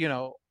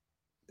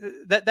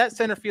 That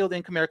center field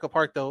in Comerica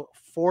Park, though,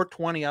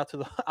 420 out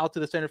to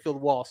the center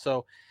field wall.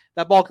 So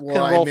that ball can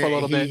roll for a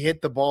little bit. He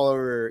hit the ball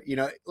over,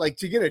 like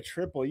to get a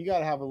triple, you got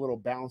to have a little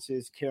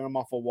bounces, carry him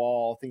off a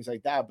wall, things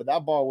like that. But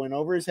that ball went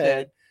over his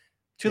head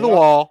to the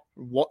wall,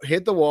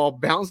 hit the wall,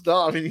 bounced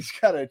off, and he's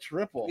got a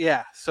triple.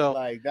 Yeah. So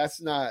like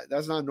that's not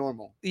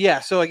normal.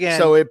 Yeah. So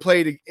again, it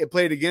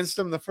played against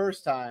him the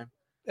first time.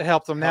 It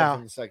helped him now.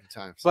 The second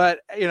time. So. But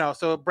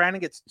so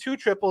Brandon gets 2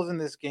 triples in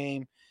this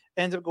game,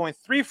 ends up going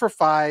 3 for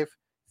 5.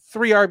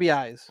 3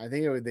 RBIs. I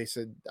think they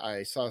said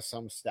I saw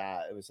some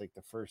stat. It was like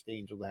the first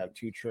Angel to have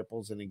 2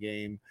 triples in a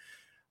game.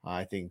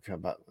 I think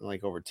about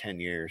like over 10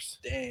 years.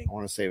 Dang. I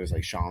want to say it was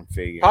like Sean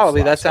Figg.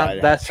 Probably that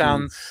sounds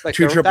like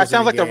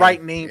the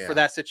right name for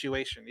that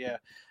situation. Yeah.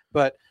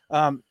 But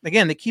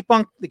again, they keep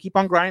on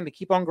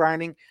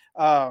grinding.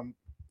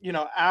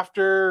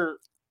 After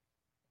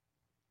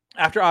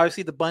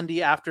obviously the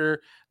Bundy,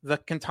 after the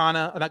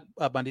Quintana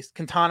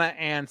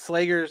and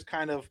Slagers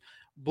kind of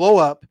blow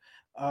up.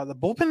 The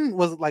bullpen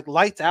was like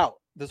lights out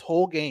this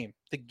whole game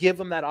to give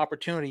them that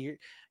opportunity. You're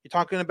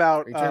talking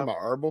about. Are you talking about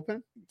our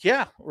bullpen?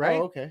 Yeah, right.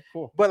 Oh, okay,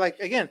 cool. But like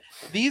again,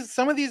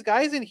 some of these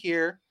guys in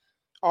here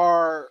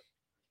are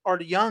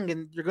young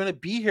and they're going to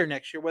be here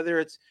next year.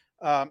 Whether it's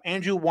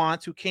Andrew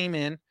Wantz, who came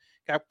in,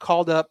 got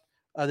called up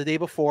the day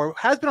before,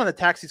 has been on the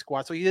taxi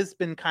squad, so he has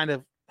been kind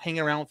of hanging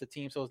around with the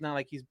team. So it's not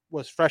like he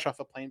was fresh off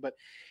the plane, but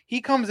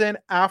he comes in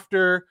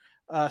after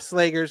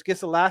Slagers, gets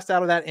the last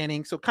out of that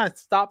inning, so kind of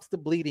stops the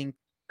bleeding.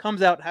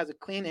 Comes out, has a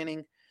clean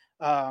inning.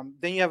 Then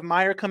you have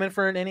Meyer come in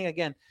for an inning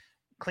again,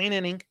 clean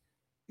inning.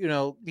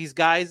 These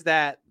guys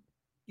that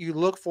you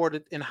look for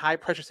in high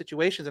pressure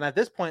situations. And at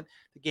this point,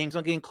 the game's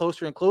on getting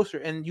closer and closer.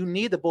 And you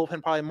need the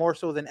bullpen probably more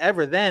so than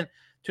ever then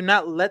to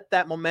not let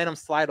that momentum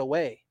slide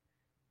away.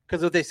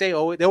 Because what they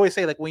always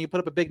say, like when you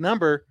put up a big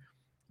number,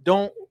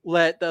 don't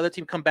let the other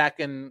team come back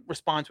and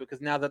respond to it.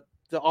 Because now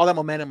all that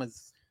momentum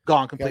is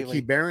gone completely.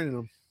 Keep burying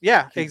them.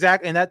 Yeah,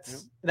 exactly. And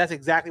that's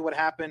exactly what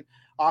happened.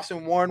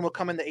 Austin Warren will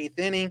come in the 8th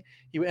inning.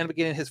 He would end up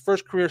getting his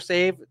first career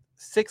save,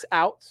 6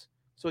 outs.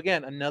 So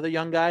again, another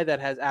young guy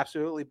that has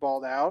absolutely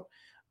balled out.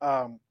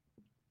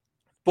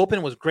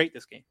 Bullpen was great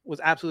this game. It was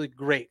absolutely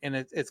great. And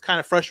it's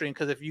kind of frustrating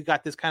because if you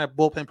got this kind of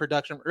bullpen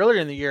production earlier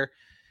in the year,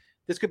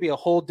 this could be a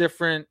whole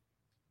different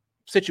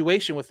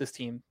situation with this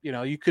team.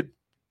 You could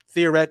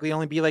theoretically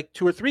only be like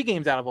 2 or 3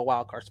 games out of a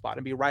wild card spot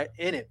and be right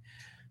in it.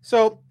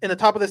 So in the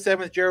top of the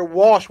 7th, Jared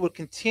Walsh would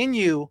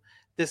continue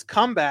this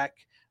comeback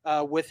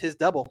with his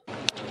double.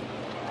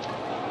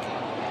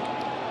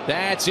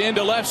 That's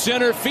into left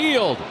center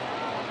field.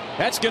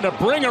 That's going to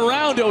bring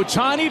around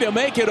Ohtani to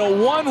make it a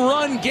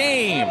 1-run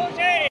game.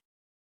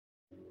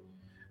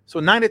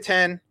 So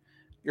 9-10,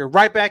 you're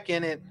right back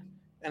in it.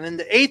 And in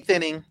the 8th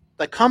inning,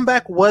 the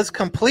comeback was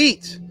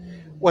complete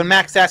when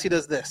Max Stassi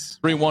does this.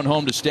 3-1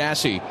 home to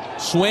Stassi.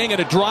 Swing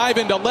and a drive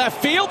into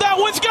left field. That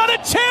one's got a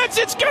chance.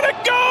 It's going to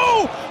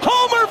go.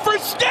 Homer for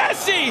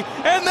Stassi.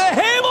 And the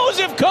Halos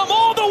have come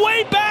all the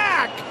way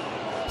back.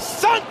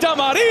 Santa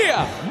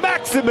Maria.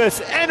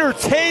 Maximus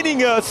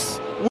entertaining us.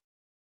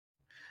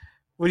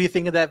 What do you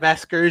think of that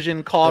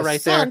Vasgersian call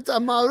right there? Santa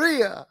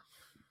Maria.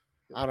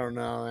 I don't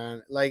know,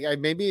 man. Like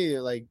maybe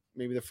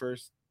the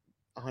first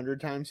 100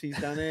 times he's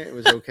done it, it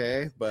was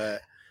okay,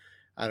 but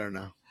I don't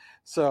know.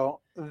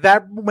 So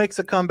that makes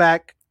a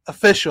comeback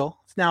official.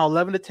 It's now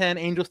 11-10.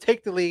 Angels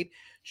take the lead.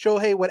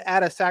 Shohei would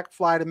add a sac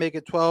fly to make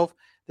it 12-10.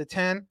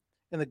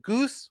 And the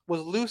Goose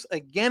was loose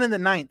again in the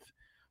 9th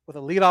with a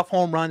leadoff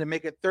home run to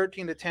make it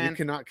 13-10. You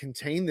cannot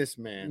contain this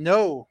man.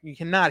 No, you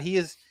cannot. He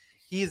is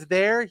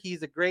there.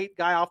 He's a great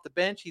guy off the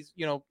bench. He's,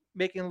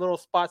 making little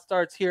spot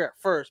starts here at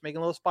first, making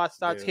little spot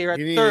starts here at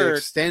you need third. To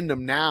extend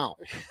them now.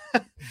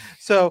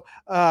 So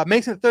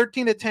makes it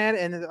 13-10.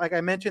 And like I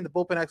mentioned, the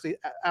bullpen actually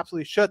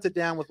absolutely shuts it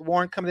down with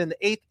Warren coming in the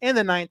 8th and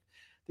the 9th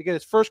to get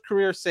his first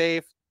career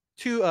save,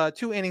 2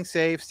 inning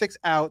save, 6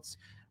 outs.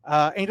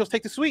 Angels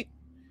take the sweep.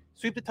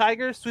 Sweep the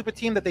Tigers, sweep a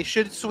team that they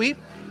should sweep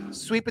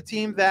a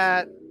team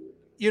that,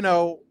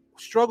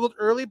 struggled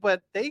early,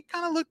 but they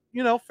kind of looked,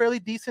 fairly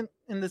decent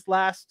in this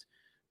last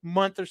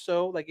month or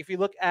so. Like if you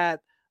look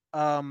at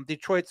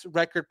Detroit's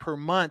record per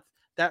month,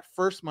 that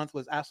first month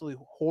was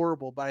absolutely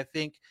horrible, but I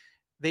think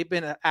they've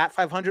been at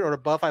 500 or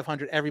above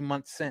 500 every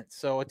month since.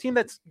 So a team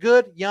that's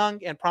good,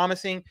 young, and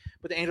promising,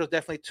 but the Angels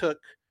definitely took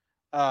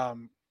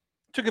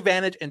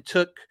advantage and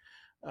took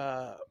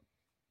a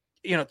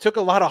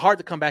lot of heart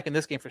to come back in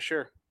this game for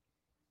sure.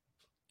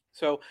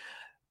 So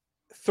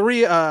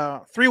three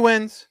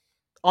wins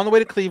on the way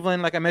to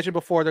Cleveland. Like I mentioned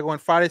before, they're going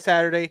Friday,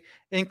 Saturday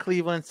in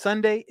Cleveland.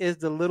 Sunday is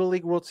the Little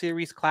League World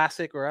Series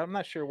Classic, or I'm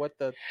not sure what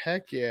the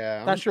heck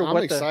yeah. I'm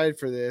excited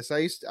for this.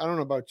 I don't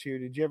know about you.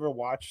 Did you ever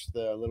watch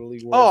the Little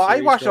League World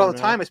Series? I watched it all the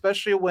time,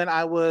 especially when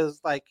I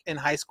was like in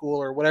high school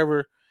or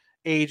whatever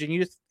age,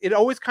 and it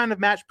always kind of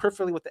matched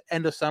perfectly with the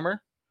end of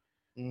summer.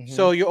 Mm-hmm.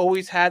 So you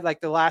always had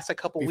like the last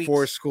couple weeks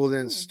before school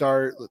didn't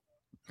start.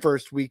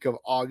 First week of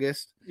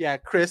August. Yeah,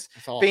 Chris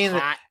being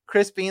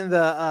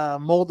the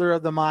molder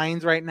of the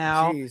minds right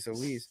now. Jeez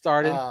Louise.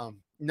 Started.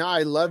 No,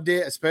 I loved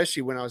it,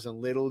 especially when I was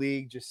in Little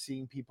League, just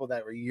seeing people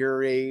that were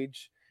your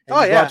age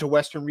And you go out to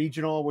Western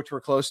Regional, which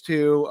we're close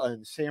to,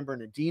 and San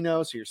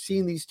Bernardino. So you're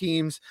seeing these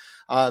teams.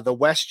 The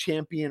West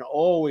champion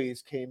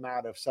always came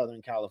out of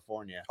Southern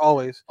California.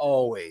 Always.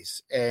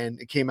 And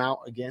it came out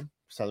again,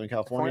 Southern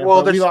California.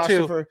 Well, there's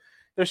two.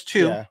 There's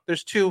two. Yeah.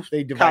 There's two.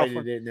 They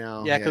divided it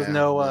now. Yeah, because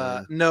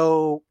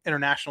no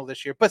international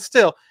this year. But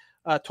still,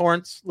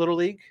 Torrance Little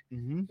League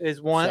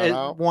is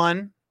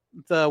one.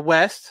 The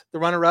West, the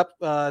runner-up,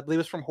 I believe,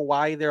 is from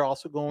Hawaii. They're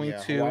also going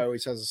to. Hawaii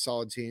always has a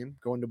solid team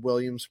going to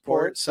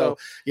Williamsport. So,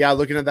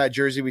 looking at that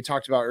jersey we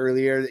talked about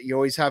earlier, that you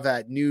always have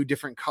that new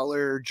different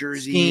color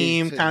jersey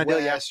scheme kind of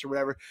or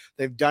whatever.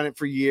 They've done it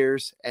for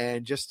years,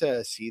 and just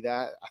to see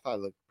that, I thought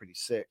it looked pretty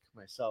sick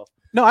myself.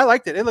 No, I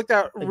liked it. It looked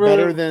out really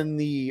better than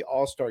the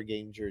All-Star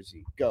Game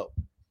jersey. Go.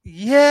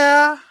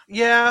 Yeah,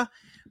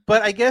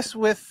 but I guess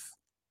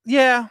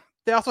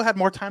they also had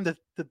more time to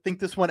think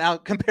this one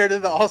out compared to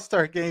the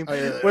All-Star Game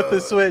with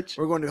the switch.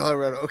 We're going to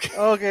Colorado. Okay.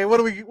 Okay.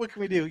 What can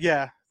we do?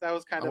 Yeah, that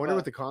was kind of. I wonder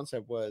what the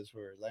concept was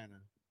for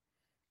Atlanta.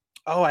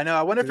 Oh, I know.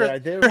 I wonder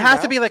if there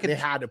has to be like they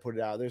had to put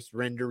it out. There's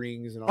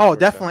renderings and all. Oh,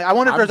 definitely. I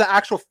wonder if there's an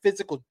actual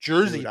physical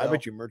jersey. Dude, I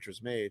bet you merch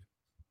was made.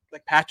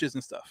 Like patches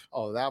and stuff.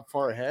 Oh, that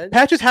far ahead?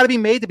 Patches had to be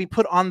made to be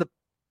put on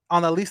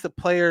at least the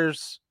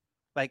players'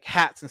 like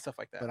hats and stuff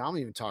like that. But I'm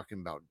even talking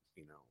about,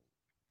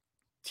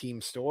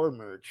 team store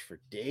merch for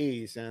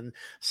days and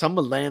some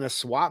Atlanta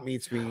swap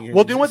meets being.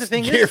 Well, what the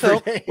thing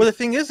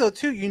is though,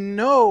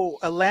 too,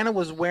 Atlanta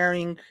was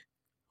wearing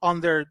on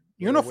their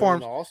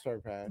uniforms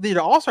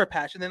the All-Star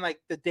patch, and then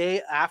like the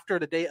day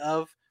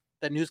of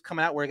the news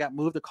coming out where it got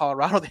moved to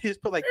Colorado, they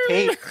just put like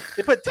tape.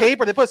 They put tape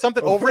or they put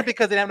something over it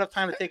because they didn't have enough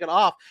time to take it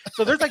off.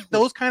 So there's like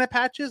those kind of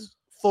patches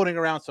floating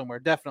around somewhere,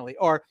 definitely,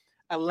 or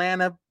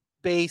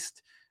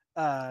Atlanta-based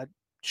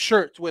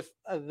shirts with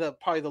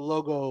probably the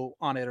logo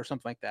on it or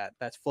something like that.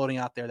 That's floating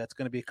out there. That's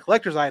going to be a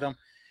collector's item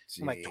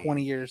in like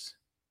 20 years.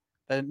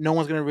 That no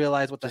one's going to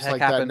realize what the heck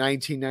happened. That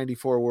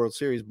 1994 World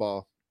Series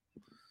ball.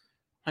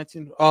 I was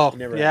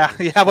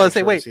to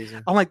say, wait.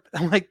 Season. I'm like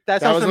that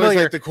sounds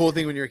familiar. Like the cool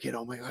thing when you're a kid.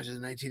 Oh my gosh, it's a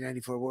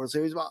 1994 World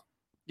Series ball.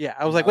 Yeah,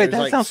 I was like, wait,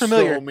 that sounds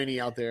familiar. So many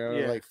out there.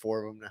 Yeah. Like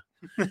 4 of them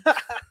now.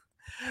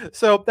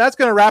 So that's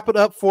going to wrap it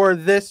up for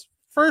this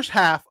first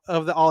half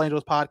of the All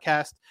Angels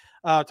podcast,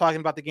 talking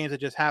about the games that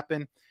just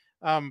happened.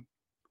 We're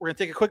going to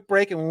take a quick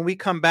break, and when we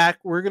come back,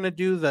 we're going to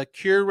do the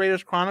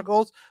Curators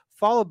Chronicles,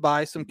 followed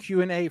by some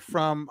Q&A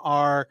from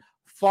our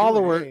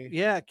follower.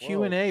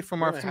 Q&A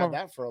from our. Had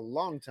that for a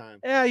long time.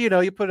 Yeah,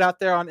 you put it out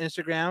there on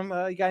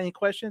Instagram. You got any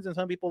questions? And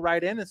some people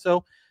write in, and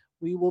so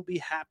we will be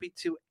happy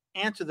to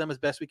answer them as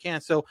best we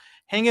can. So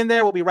hang in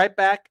there. We'll be right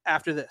back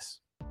after this.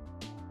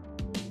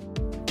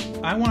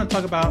 I want to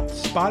talk about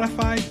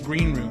Spotify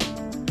Green Room.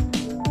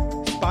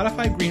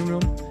 Spotify Green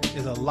Room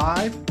is a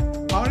live,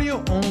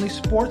 audio-only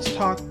sports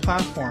talk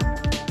platform,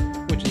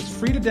 which is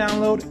free to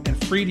download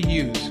and free to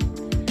use.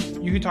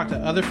 You can talk to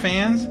other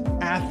fans,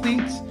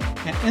 athletes,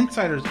 and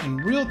insiders in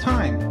real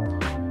time.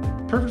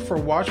 Perfect for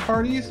watch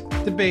parties,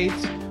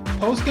 debates,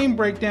 post-game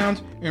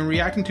breakdowns, and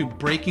reacting to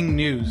breaking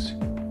news.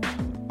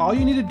 All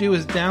you need to do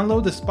is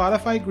download the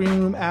Spotify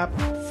Green Room app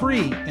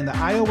free in the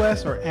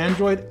iOS or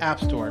Android App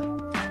Store.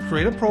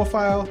 Create a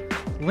profile,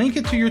 link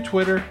it to your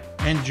Twitter,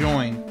 and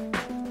join.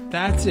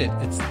 That's it.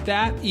 It's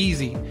that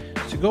easy.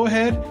 So go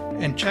ahead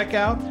and check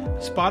out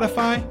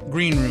Spotify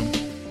Green Room.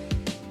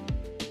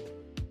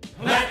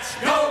 Let's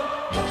go!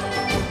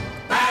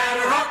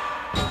 Batter up!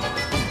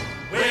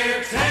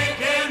 We're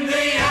taking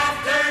the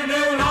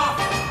afternoon off.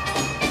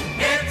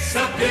 It's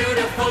a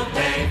beautiful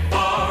day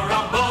for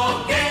a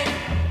ball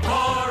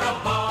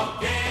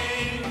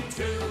game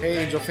too. Hey,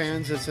 Angel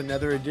fans, it's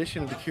another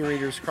edition of the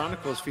Curators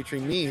Chronicles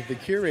featuring me, the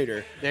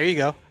Curator. There you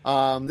go.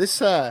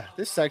 This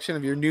section,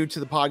 if you're new to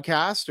the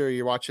podcast or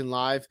you're watching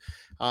live,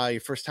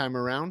 your first time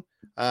around,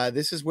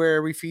 this is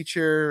where we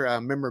feature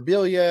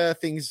memorabilia,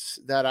 things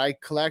that I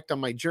collect on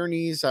my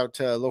journeys out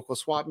to local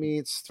swap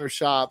meets, thrift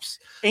shops,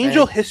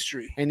 Angel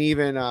history, and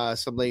even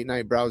some late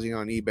night browsing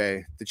on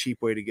eBay. The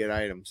cheap way to get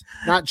items,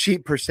 not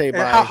cheap per se.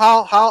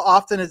 How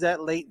often is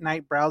that late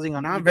night browsing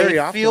on not eBay? Very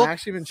often.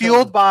 Actually, been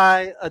fueled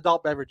by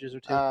adult beverages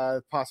or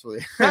two,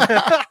 possibly.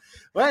 Well,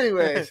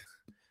 anyways.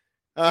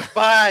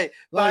 Bye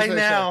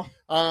now.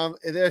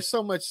 There's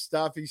so much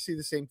stuff. You see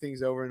the same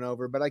things over and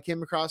over, but I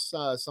came across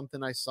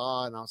something I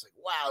saw and I was like,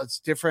 wow, it's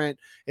different.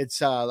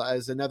 It's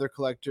as another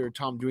collector,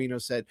 Tom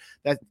Duino, said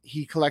that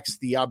he collects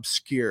the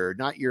obscure,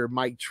 not your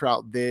Mike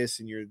Trout this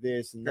and your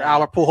this and your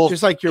Albert Pujols,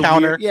 just like your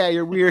counter.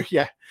 Your weird,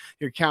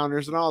 your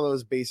counters and all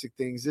those basic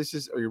things.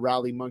 Or your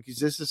rally monkeys.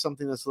 This is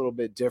something that's a little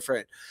bit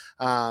different.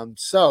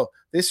 So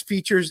this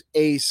features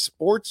a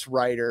sports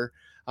writer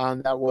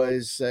that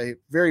was a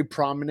very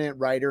prominent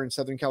writer in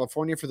Southern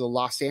California for the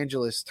Los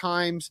Angeles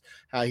Times.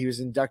 He was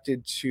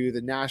inducted to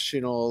the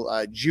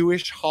National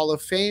Jewish Hall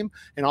of Fame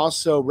and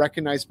also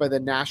recognized by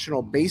the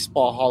National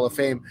Baseball Hall of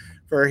Fame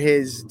for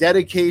his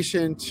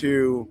dedication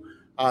to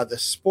the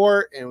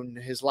sport and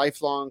his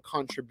lifelong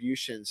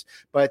contributions.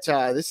 But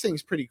this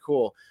thing's pretty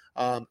cool.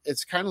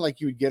 It's kind of like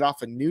you would get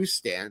off a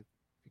newsstand.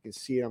 you can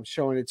see it. I'm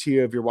showing it to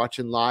you if you're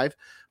watching live.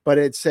 But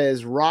it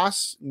says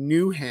Ross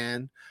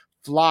Newhan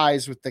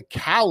flies with the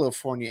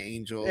California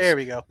Angels. There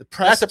we go. The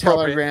press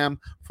telegram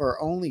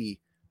for only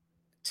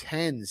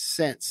 10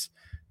 cents.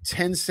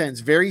 10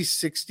 cents, very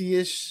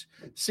 60s.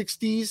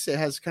 It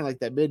has kind of like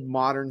that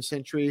mid-modern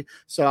century.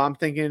 So I'm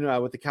thinking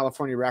with the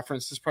California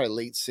reference, this is probably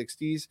late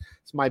 60s.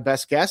 It's my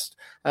best guess.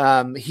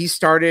 He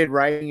started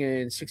writing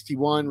in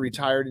 61,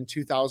 retired in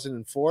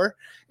 2004.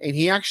 And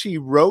he actually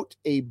wrote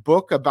a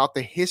book about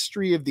the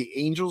history of the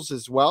Angels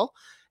as well.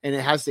 And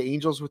it has the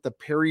Angels with the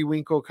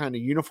periwinkle kind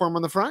of uniform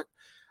on the front.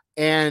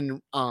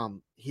 And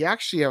he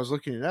actually, I was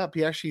looking it up,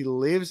 he actually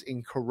lives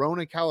in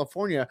Corona,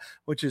 California,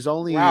 which is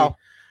only hop,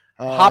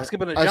 skip,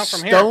 and a jump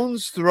from here.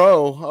 Stone's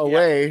throw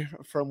away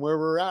from where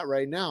we're at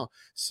right now.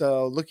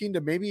 So looking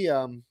to maybe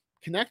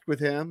connect with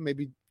him,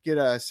 maybe get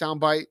a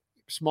soundbite,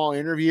 small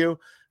interview,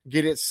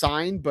 get it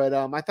signed. But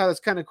I thought it's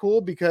kind of cool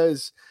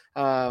because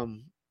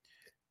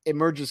it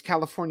merges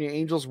California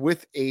Angels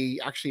with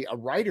actually a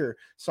writer.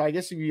 So I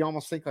guess you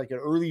almost think like an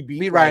early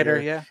beat writer.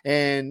 Yeah.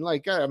 And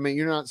like, I mean,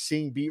 you're not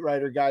seeing beat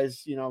writer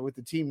guys, with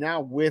the team now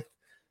with,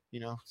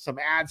 some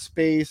ad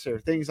space or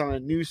things on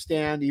a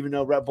newsstand, even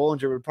though Rhett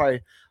Bollinger would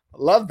probably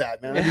love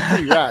that, man. That'd be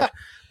pretty rad.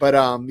 But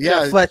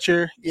yeah,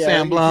 Fletcher,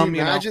 Sam Blum,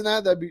 imagine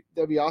that.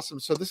 That'd be awesome.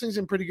 So this thing's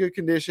in pretty good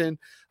condition.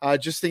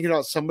 Just thinking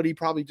about somebody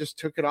probably just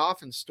took it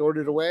off and stored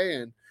it away,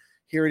 and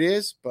here it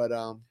is. But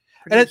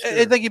and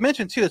it, like you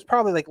mentioned too, it's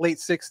probably like late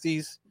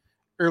 60s,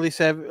 early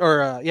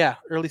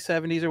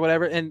 70s or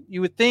whatever. And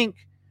you would think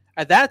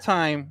at that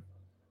time,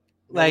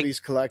 like he's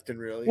collecting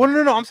really. Well,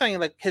 no, I'm saying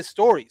like his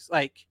stories,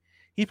 like.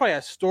 He probably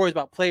has stories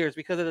about players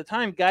because at the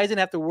time, guys didn't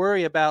have to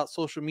worry about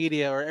social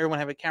media or everyone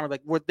having a camera.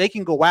 Like, where they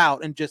can go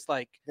out and just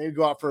like they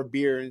go out for a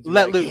beer and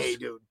let loose. Hey,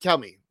 dude, tell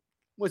me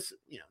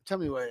tell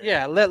me what.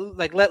 Yeah, let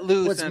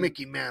loose. What's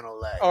Mickey Mantle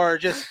like? Or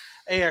just,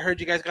 hey, I heard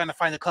you guys got to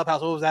find the clubhouse.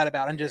 What was that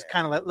about? And just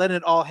kind of letting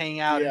it all hang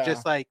out and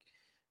just like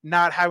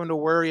not having to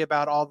worry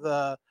about all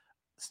the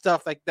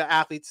stuff like the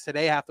athletes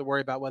today have to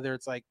worry about, whether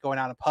it's like going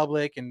out in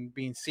public and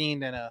being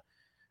seen in a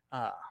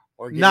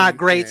or not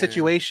great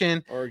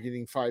situation, or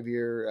getting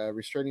 5-year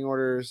restraining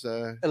orders,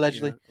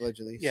 allegedly.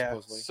 Yeah.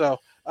 Supposedly. So,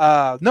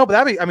 no,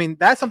 but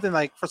that's something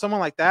like for someone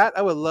like that,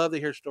 I would love to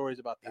hear stories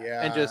about that.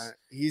 Yeah, and just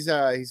he's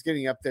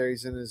getting up there.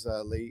 He's in his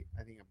late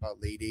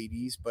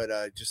 80s, but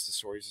just the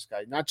stories this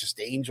guy, not just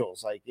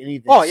Angels, like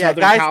anything. Oh yeah,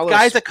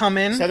 guys that come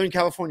in Southern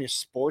California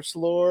sports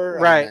lore,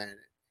 right?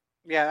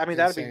 Yeah, I mean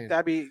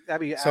that'd be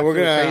so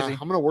I'm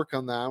gonna work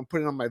on that. I'm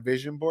putting it on my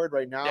vision board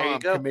right now. I'm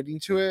committing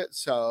to it,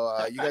 so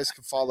you guys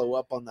can follow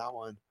up on that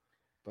one.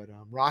 But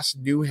Ross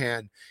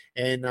Newhan,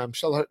 and I'm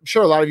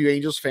sure a lot of you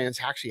Angels fans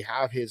actually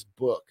have his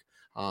book,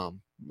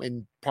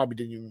 and probably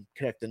didn't even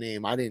connect the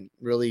name. I didn't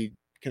really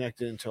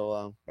connect it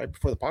until right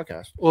before the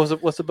podcast.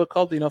 What's the book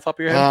called? Do you know off the top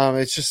of your head?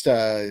 It's just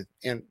a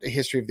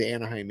history of the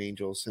Anaheim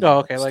Angels. And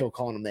okay, still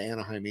calling them the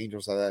Anaheim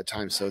Angels at that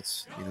time, so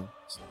it's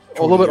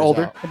a little bit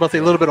older. I'm about to say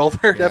a little bit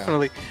older,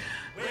 definitely.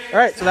 All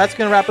right, so that's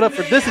going to wrap it up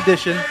for this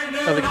edition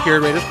of the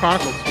Cured Raiders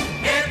Chronicles.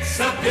 It's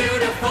a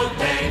beautiful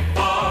day for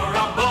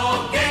a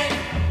ball game,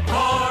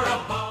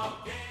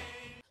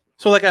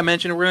 So like I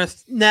mentioned, we're going to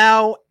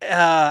now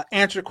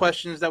answer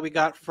questions that we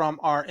got from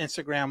our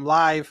Instagram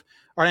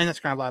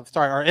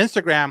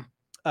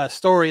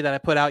story that I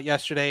put out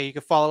yesterday. You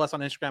can follow us on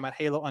Instagram at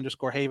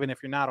Halo_Haven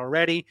if you're not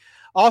already.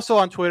 Also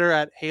on Twitter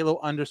at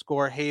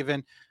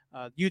Halo_Haven.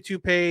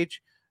 YouTube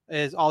page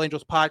is All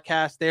Angels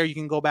Podcast. There you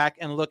can go back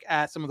and look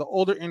at some of the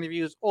older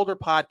interviews, older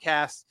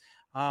podcasts.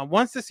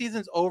 Once the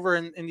season's over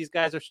and these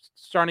guys are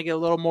starting to get a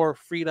little more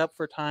freed up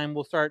for time,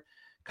 we'll start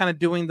kind of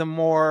doing the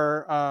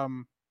more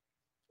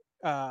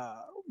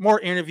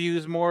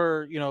interviews,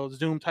 more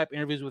Zoom type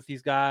interviews with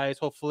these guys.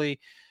 Hopefully,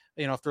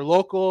 if they're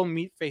local,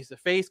 meet face to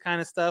face kind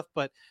of stuff.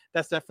 But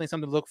that's definitely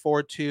something to look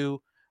forward to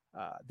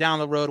down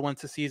the road once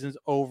the season's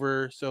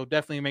over. So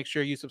definitely make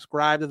sure you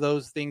subscribe to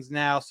those things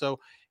now so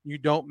you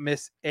don't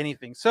miss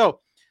anything. So,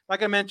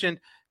 like I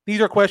mentioned,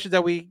 these are questions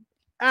that we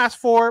asked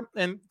for,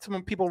 and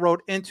some people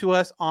wrote into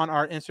us on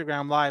our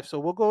Instagram Live. So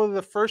we'll go to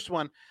the first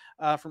one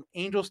from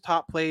Angels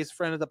Top Plays,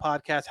 friend of the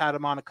podcast, had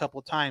him on a couple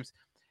of times.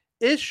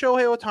 Is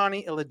Shohei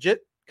Ohtani a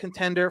legit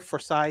contender for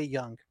Cy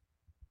Young?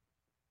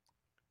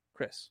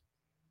 Chris.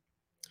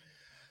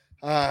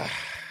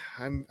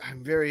 I'm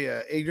very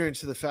ignorant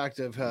to the fact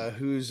of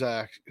who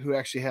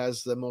actually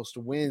has the most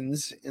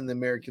wins in the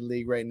American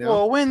League right now.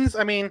 Well, wins.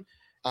 I mean,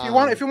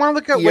 if you want to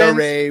look at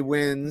ERA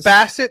wins,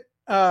 Bassett,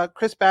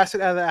 Chris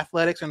Bassett out of the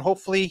Athletics, and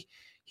hopefully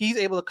he's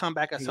able to come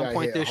back at some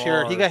point this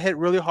year. He got hit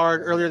really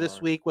hard earlier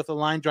this week with a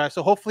line drive,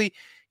 so hopefully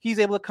he's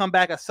able to come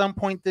back at some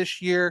point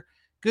this year.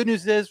 Good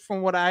news is,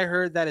 from what I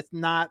heard, that it's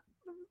not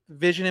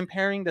vision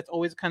impairing. That's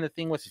always the kind of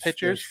thing with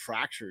pitchers. There's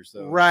fractures,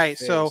 though. Right.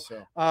 So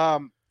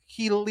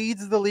he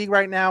leads the league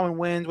right now in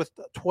wins with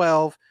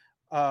 12,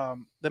 the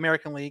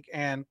American League,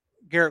 and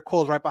Garrett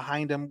Cole's right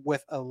behind him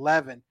with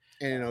 11.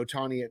 And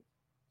Ohtani at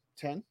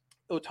 10?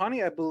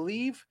 Ohtani, I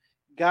believe,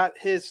 got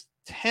his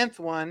 10th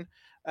one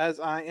as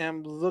I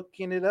am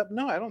looking it up.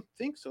 No, I don't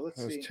think so.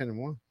 Let's see.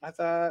 10-1. I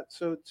thought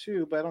so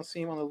too, but I don't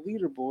see him on the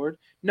leaderboard.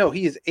 No,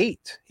 he is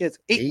 8. He has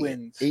 8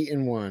 wins.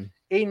 8-1.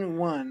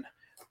 8-1.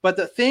 But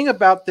the thing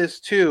about this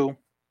too,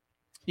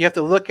 you have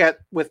to look at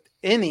with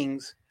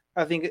innings.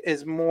 I think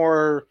is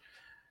more,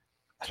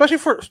 especially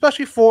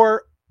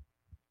for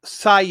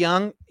Cy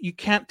Young. You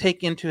can't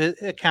take into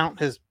account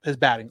his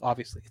batting.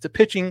 Obviously, it's a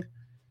pitching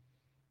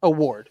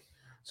award,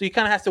 so you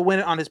kind of has to win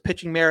it on his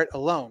pitching merit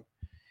alone.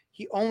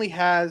 He only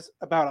has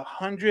about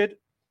 100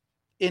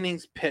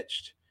 innings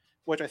pitched,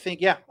 which I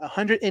think,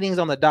 100 innings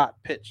on the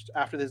dot pitched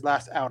after this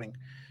last outing.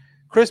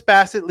 Chris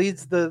Bassitt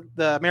leads the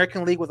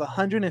American League with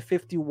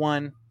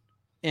 151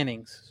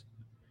 innings.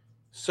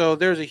 So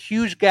there's a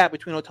huge gap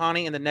between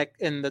Ohtani and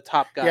the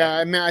top guy. Yeah,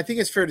 I mean, I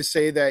think it's fair to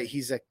say that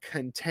he's a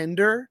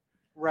contender,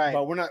 right?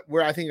 But we're not.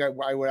 Where I think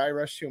what I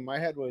rushed to in my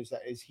head was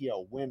that is he a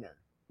winner?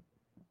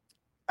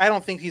 I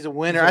don't think he's a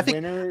winner. I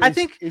think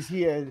is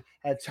he a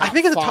top I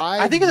think it's 5?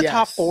 I think it's a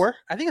top 4.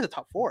 I think it's a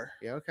top 4.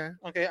 Yeah. Okay.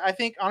 Okay. I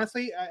think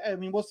honestly, I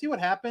mean, we'll see what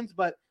happens,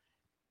 but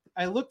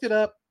I looked it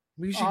up.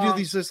 We should do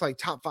these lists like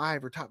top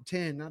 5 or top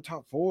 10, not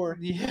top 4.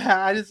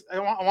 Yeah, I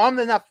want them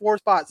in that 4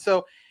 spot.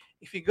 So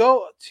if you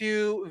go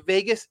to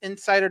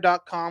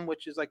VegasInsider.com,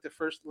 which is like the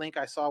first link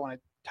I saw when I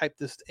typed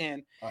this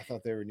in. I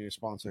thought they were a new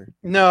sponsor.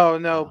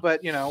 No,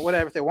 but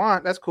whatever if they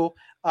want, that's cool.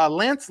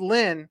 Lance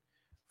Lynn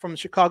from the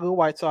Chicago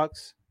White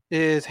Sox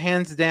is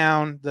hands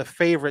down the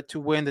favorite to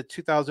win the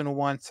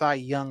 2001 Cy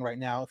Young right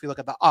now. If you look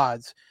at the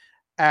odds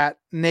at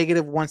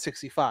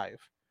 -165,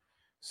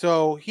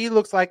 so he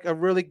looks like a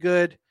really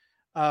good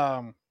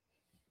option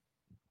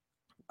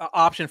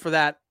for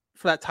that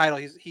title.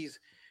 He's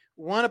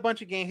won a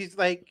bunch of games. He's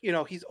like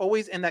he's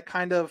always in that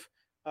kind of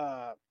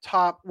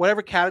top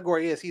whatever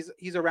category is.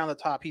 He's around the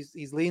top.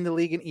 He's leading the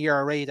league in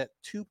ERA at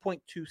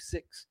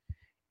 2.26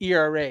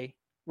 ERA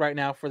right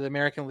now for the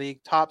American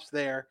League. Tops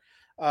there.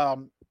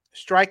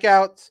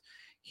 Strikeouts,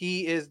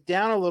 he is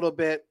down a little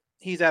bit.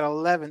 He's at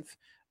 11th.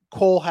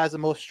 Cole has the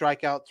most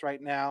strikeouts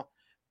right now.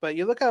 But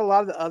you look at a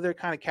lot of the other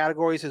kind of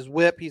categories. His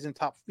WHIP, he's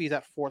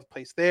at 4th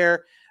place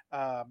there.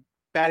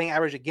 Batting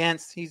average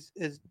against, his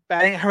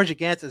batting average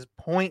against is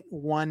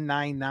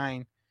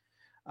 .199.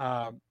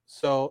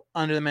 So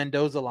under the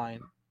Mendoza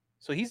line.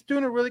 So he's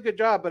doing a really good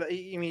job. But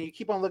I mean, you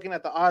keep on looking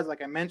at the odds,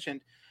 like I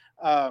mentioned.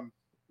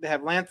 They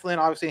have Lance Lynn,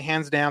 obviously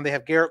hands down. They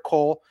have Garrett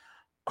Cole.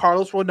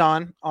 Carlos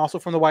Rodon, also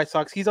from the White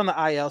Sox. He's on the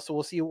IL, so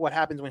we'll see what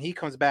happens when he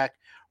comes back.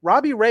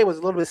 Robbie Ray was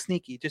a little bit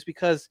sneaky just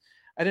because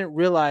I didn't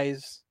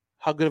realize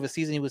how good of a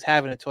season he was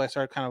having until I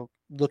started kind of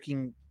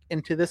looking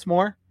into this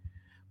more.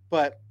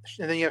 And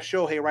then you have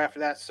Shohei right after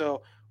that.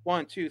 So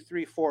 1, 2,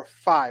 3, 4,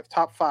 5,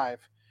 top 5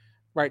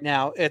 right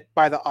now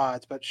by the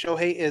odds. But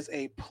Shohei is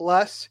a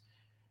plus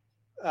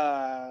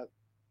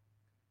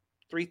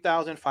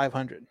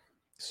 3,500.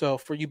 So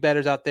for you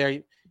bettors out there,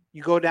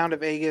 you go down to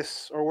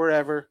Vegas or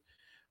wherever,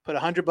 put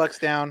 $100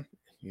 down.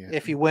 Yeah.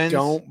 If he wins,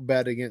 don't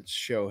bet against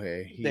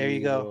Shohei. There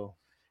you go.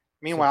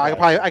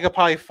 Meanwhile, I could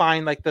probably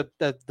find like the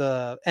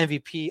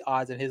MVP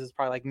odds, and his is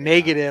probably like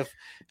negative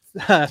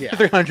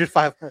 300,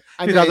 500,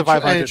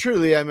 2,500.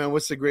 Truly, I mean,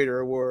 what's the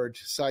greater award,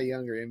 Cy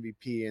Young or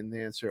MVP? And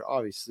the answer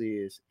obviously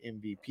is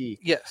MVP.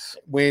 Yes.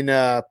 When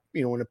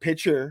when a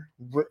pitcher,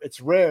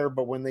 it's rare,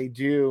 but when they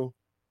do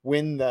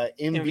win the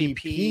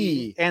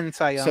MVP and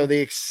Cy Young, so they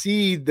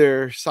exceed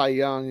their Cy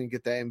Young and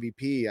get the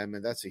MVP. I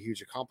mean, that's a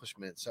huge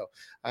accomplishment. So,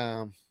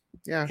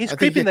 he's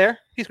creeping there.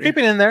 He's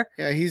creeping in there.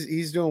 Yeah,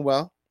 he's doing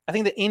well. I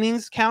think the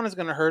innings count is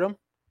going to hurt him,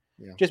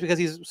 just because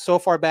he's so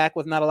far back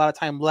with not a lot of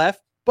time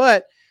left.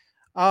 But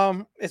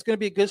it's going to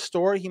be a good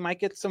story. He might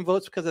get some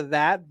votes because of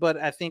that. But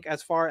I think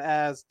as far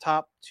as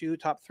top 2,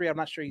 top 3, I'm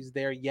not sure he's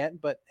there yet.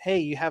 But hey,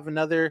 you have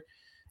another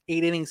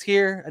 8 innings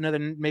here, another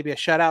maybe a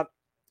shutout,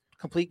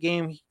 complete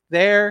game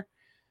there.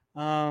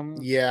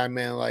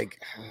 Like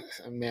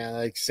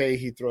say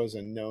he throws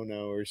a no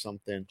or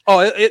something.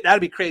 Oh,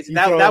 that'd be crazy.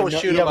 That would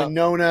shoot him up. A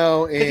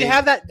no, if you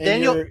have that,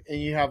 Daniel,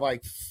 and you have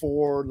like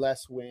 4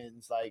 less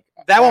wins, like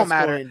that won't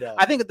matter.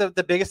 I think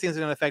the biggest thing that's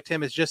going to affect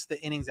him is just the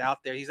innings out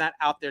there. He's not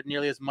out there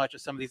nearly as much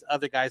as some of these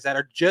other guys that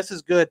are just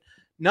as good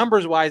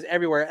numbers wise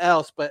everywhere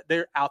else, but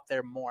they're out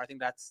there more. I think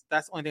that's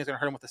the only thing that's going to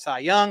hurt him with the Cy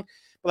Young.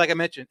 But like I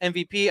mentioned,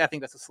 MVP, I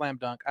think that's a slam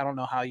dunk. I don't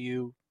know how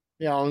you.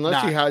 Yeah,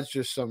 unless he has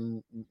just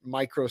some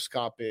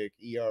microscopic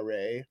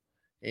ERA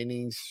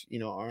innings,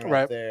 aren't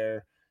out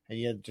there, and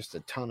you have just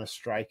a ton of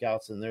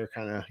strikeouts, and they're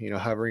kind of,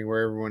 hovering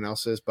where everyone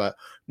else is. But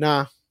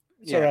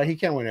it's all right. He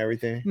can't win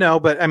everything. No,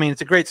 but I mean,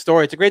 it's a great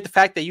story. It's the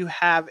fact that you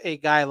have a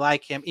guy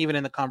like him even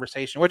in the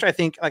conversation, which I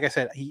think, like I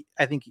said,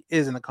 I think he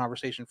is in the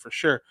conversation for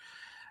sure.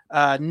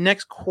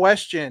 Next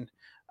question: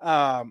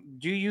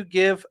 do you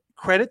give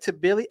credit to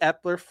Billy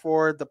Epler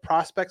for the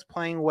prospects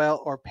playing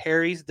well or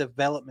Perry's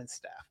development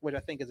staff, which I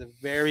think is a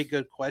very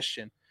good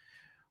question.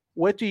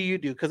 What do you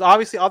do? Because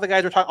obviously all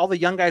the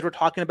young guys we're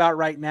talking about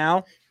right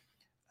now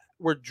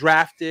were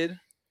drafted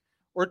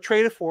or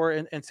traded for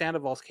in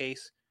Sandoval's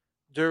case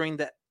during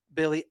the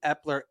Billy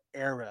Epler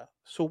era.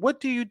 So what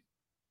do you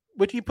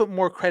put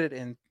more credit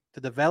in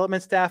the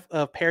development staff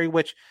of Perry,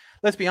 which,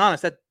 let's be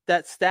honest,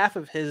 that staff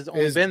of his has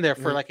only been there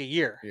for like a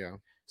year. Yeah.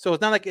 So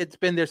it's not like it's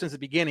been there since the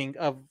beginning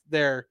of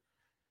their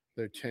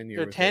tenure.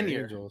 Their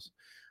tenure. Angels.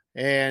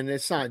 And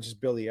it's not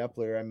just Billy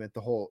Epler. I meant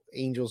the whole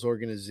Angels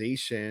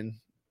organization.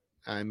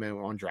 I meant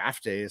on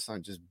draft day, it's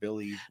not just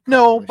Billy.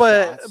 No,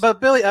 but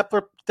Billy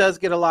Epler does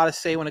get a lot of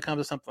say when it comes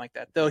to something like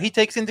that. Though he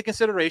takes into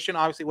consideration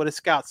obviously what his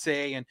scouts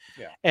say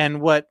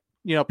and what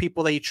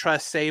people that he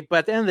trusts say. But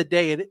at the end of the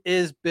day, it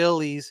is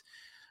Billy's,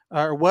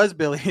 or was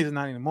Billy's,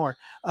 not anymore.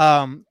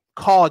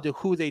 Call to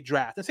who they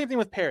draft. The same thing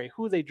with Perry,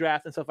 who they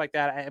draft and stuff like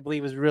that. I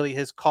believe is really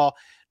his call.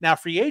 Now,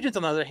 free agents,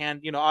 on the other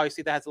hand,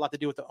 obviously that has a lot to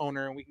do with the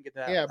owner, and we can get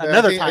that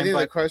another time. I think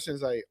the question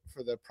is like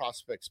for the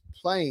prospects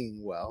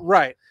playing well,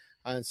 right?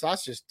 And so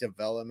that's just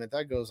development.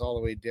 That goes all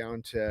the way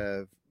down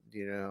to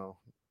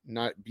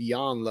not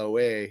beyond low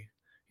A,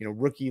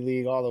 rookie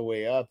league all the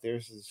way up.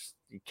 There's this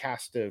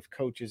cast of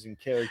coaches and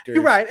characters.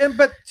 You're right,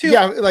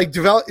 like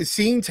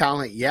seeing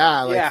talent,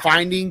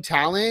 finding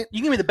talent.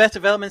 You give me the best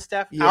development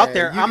staff out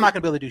there. I'm not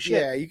gonna be able to do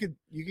shit. Yeah,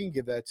 you can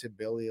give that to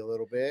Billy a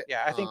little bit.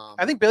 Yeah,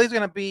 I think Billy's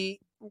gonna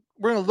be.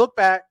 We're gonna look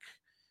back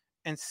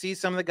and see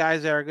some of the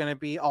guys that are gonna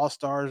be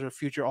all-stars or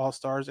future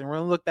all-stars, and we're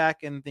gonna look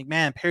back and think,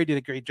 man, Perry did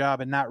a great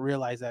job, and not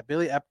realize that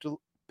Billy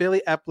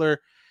Epler.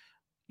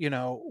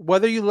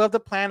 Whether you love the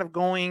plan of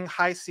going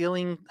high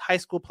ceiling high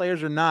school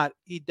players or not,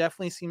 he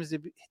definitely seems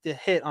to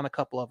hit on a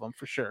couple of them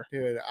for sure.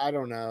 Dude, I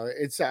don't know.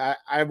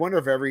 I wonder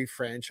if every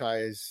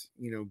franchise,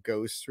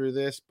 goes through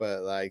this,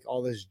 but like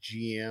all this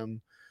GM,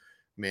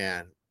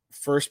 man,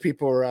 first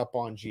people are up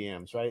on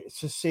GMs, right?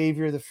 It's the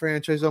savior of the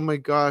franchise. Oh my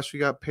gosh, we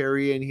got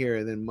Perry in here.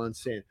 And then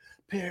months in,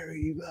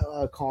 Perry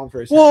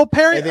conference. Well,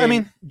 Perry,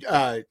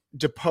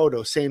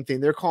 DePoto, same thing.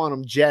 They're calling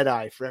him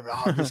Jedi forever.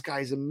 Oh, this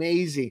guy's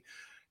amazing.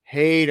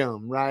 Hate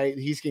him, right?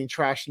 He's getting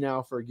trashed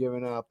now for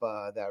giving up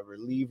that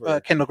reliever,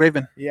 Kendall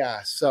Graveman.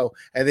 Yeah. So,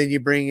 and then you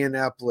bring in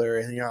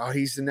Epler, and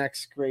he's the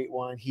next great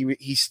one.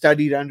 He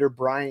studied under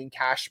Brian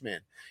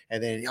Cashman,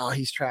 and then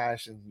he's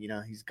trash, and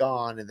he's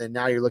gone. And then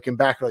now you're looking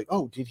back like,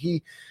 oh, did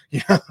he?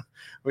 He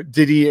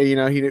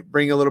did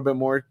bring a little bit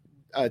more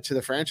to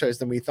the franchise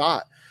than we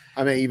thought.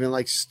 I mean, even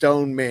like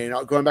Stoneman,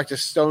 going back to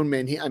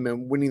Stoneman,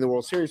 winning the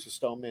World Series with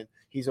Stoneman.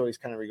 He's always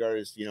kind of regarded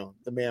as,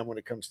 the man when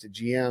it comes to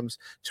GMs,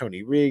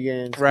 Tony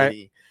Regan,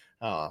 right?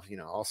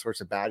 All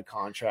sorts of bad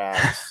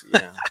contracts.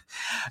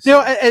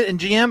 And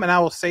GM, and I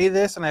will say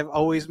this, and I've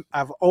always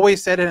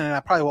said it, and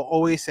I probably will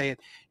always say it.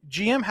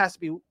 GM has to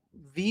be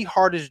the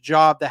hardest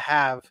job to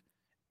have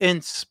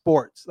in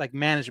sports, like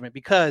management,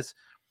 because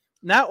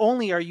not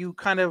only are you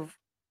kind of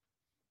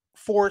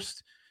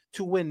forced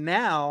to win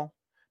now,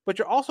 but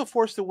you're also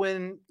forced to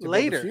win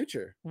later. The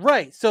future.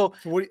 Right. So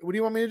what do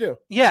you want me to do?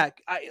 Yeah.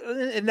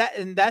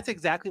 And that's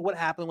exactly what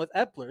happened with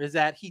Epler, is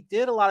that he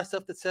did a lot of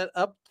stuff that set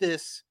up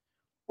this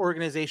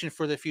organization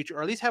for the future,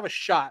 or at least have a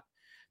shot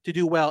to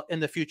do well in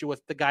the future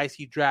with the guys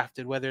he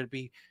drafted, whether it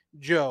be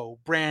Joe,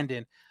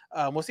 Brandon.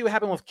 We'll see what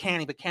happened with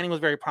Canning, but Canning was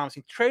very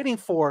promising. Trading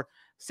for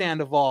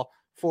Sandoval,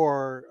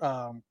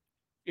 for,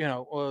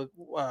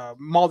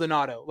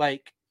 Maldonado,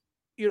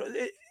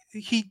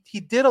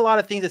 he did a lot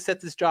of things that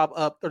set this job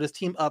up, or this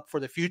team up,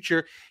 for the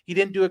future. He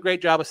didn't do a great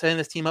job of setting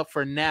this team up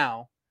for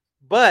now,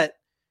 but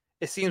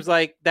it seems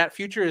like that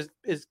future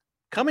is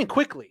coming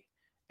quickly.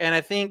 And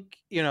I think,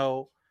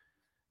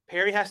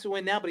 Perry has to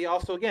win now, but he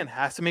also, again,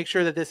 has to make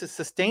sure that this is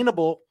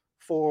sustainable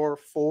for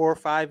 4 or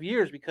 5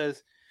 years,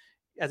 because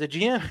as a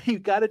GM, you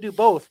got to do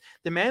both.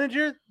 The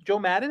manager, Joe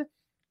Madden,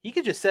 he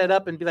could just set it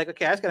up and be like,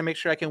 okay, I just got to make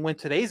sure I can win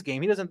today's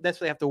game. He doesn't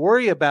necessarily have to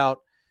worry about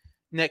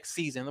next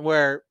season,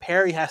 where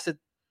Perry has to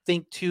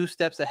think 2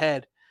 steps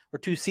ahead or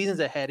 2 seasons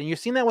ahead. And you're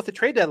seeing that with the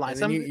trade deadline.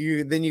 Then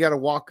you got to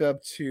walk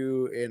up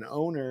to an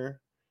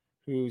owner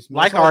who's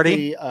like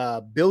Artie,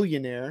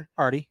 billionaire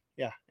Artie.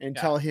 Yeah. And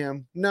tell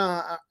him,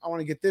 I want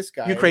to get this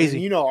guy. You're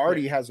crazy. And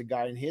Artie has a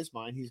guy in his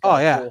mind. He's got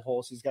a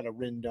Pujols. He's got a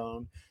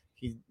Rendon.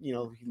 He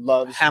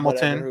loves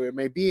Hamilton, who it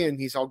may be. And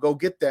he's all, go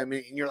get them.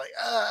 And you're like,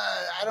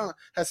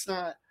 that's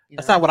not.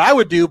 That's not what I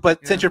would do,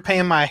 but since you're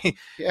paying my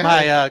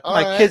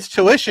kids'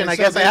 tuition, I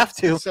guess I have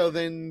to. So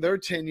then their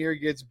tenure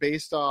gets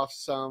based off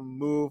some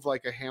move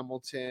like a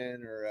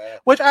Hamilton or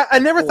which I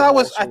never thought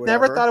was. I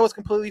never thought it was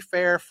completely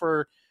fair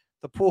for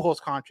the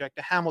Pujols contract,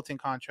 the Hamilton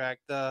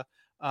contract, the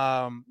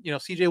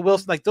CJ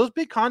Wilson. Like, those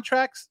big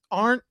contracts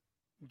aren't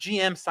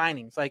GM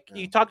signings. Like,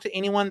 you talk to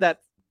anyone that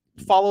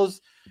follows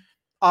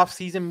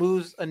off-season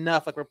moves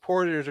enough, like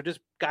reporters or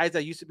just guys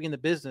that used to be in the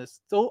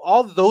business. So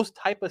all those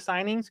type of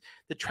signings,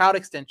 the Trout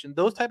extension,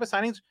 those type of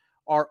signings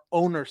are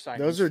owner signings.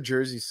 Those are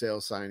jersey sale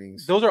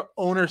signings. Those are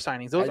owner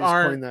signings. Those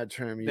aren't that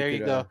term. There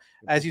you go.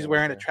 As he's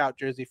wearing a Trout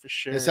jersey for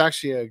sure. It's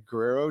actually a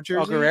Guerrero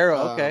jersey. Oh, Guerrero.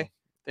 Okay.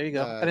 There you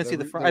go. I didn't see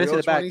the front. I didn't see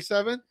the back.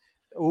 27.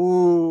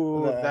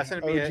 Ooh, that's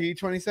gonna be OG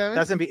 27.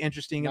 That's gonna be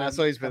interesting. That's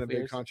always been a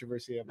big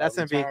controversy. That's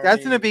gonna be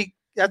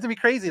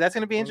crazy. That's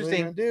gonna be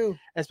interesting,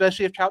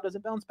 especially if Trout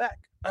doesn't bounce back.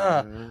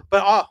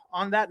 But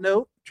on that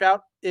note,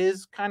 Trout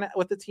is kind of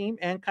with the team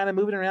and kind of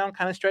moving around,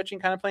 kind of stretching,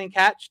 kind of playing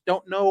catch.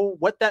 Don't know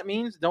what that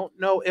means. Don't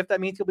know if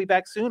that means he'll be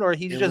back soon or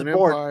he's just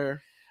bored.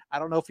 I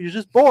don't know if he's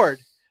just bored,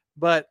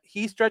 but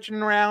he's stretching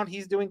around.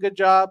 He's doing a good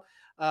job.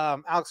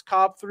 Alex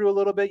Cobb threw a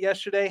little bit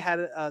yesterday.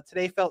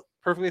 Today felt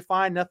perfectly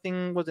fine.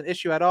 Nothing was an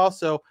issue at all.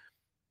 So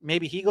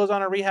maybe he goes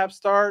on a rehab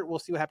start. We'll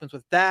see what happens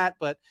with that.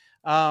 But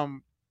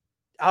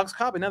Alex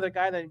Cobb, another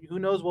guy that who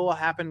knows what will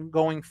happen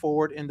going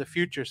forward in the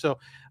future. So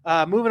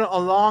moving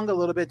along a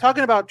little bit,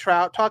 talking about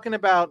Trout, talking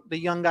about the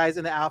young guys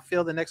in the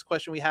outfield. The next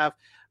question we have,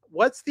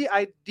 what's the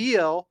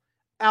ideal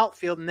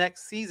outfield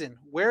next season?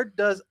 Where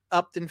does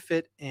Upton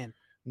fit in?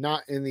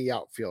 Not in the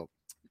outfield.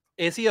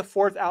 Is he a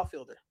fourth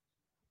outfielder?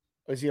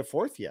 Is he a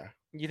fourth? Yeah.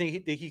 You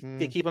think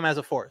they keep him as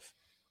a fourth?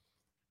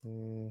 I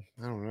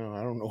don't know.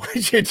 I don't know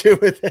what you do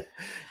with it.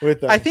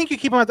 I think you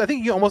keep him. I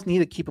think you almost need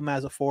to keep him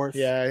as a fourth.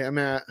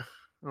 Yeah,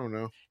 I don't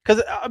know.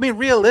 Because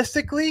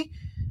realistically,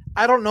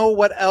 I don't know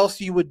what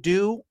else you would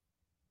do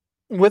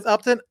with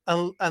Upton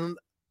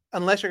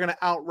unless you're going to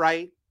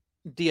outright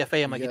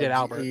DFA him like you did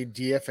Albert. You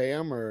DFA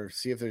him or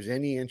see if there's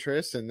any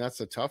interest, and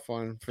that's a tough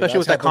one. Especially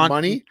with that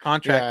money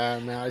contract. Yeah,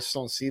 man, I just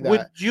don't see that.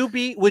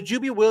 Would you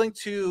be willing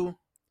to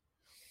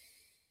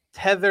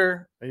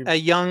tether a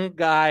young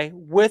guy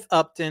with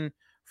Upton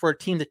for a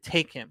team to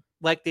take him,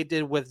 like they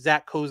did with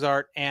Zach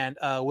Cozart and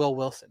Will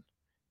Wilson?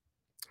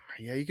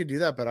 Yeah, you could do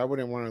that, but I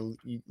wouldn't want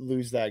to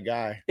lose that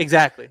guy.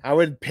 Exactly. I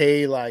would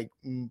pay like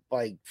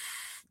 70%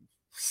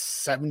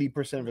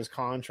 of his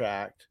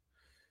contract,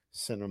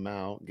 send him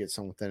out, get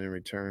something in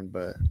return.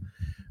 But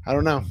I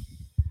don't know.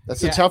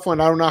 That's a tough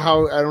one. I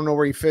don't know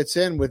where he fits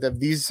in with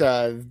these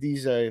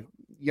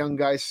young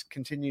guys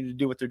continue to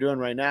do what they're doing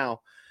right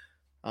now.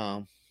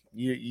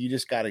 You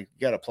just gotta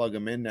plug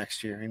them in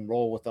next year and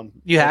roll with them.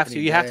 You have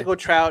to go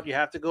Trout, you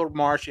have to go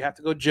Marsh, you have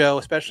to go Joe,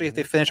 especially if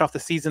they finish off the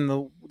season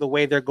the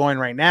way they're going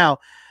right now.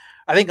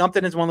 I think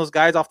Upton is one of those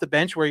guys off the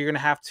bench where you're gonna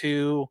have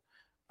to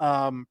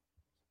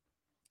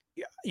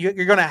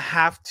you're gonna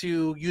have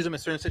to use them in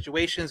certain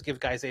situations, give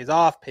guys days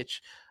off,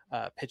 pitch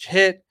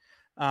hit.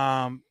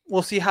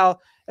 We'll see how.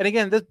 And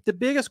again, the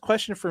biggest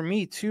question for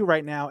me too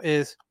right now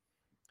is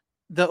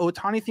the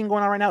Ohtani thing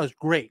going on right now is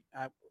great.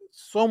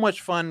 So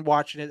much fun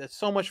watching it. It's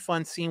so much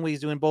fun seeing what he's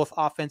doing both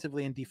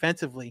offensively and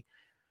defensively.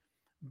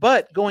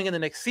 But going in the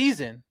next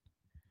season,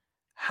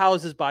 how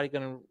is his body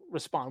going to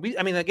respond?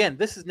 Again,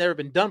 this has never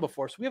been done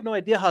before, so we have no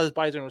idea how his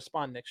body's going to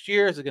respond next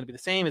year. Is it going to be the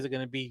same? Is it going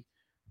to be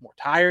more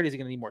tired? Is he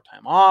going to need more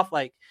time off?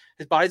 Like,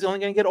 his body's only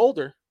going to get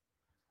older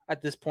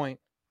at this point.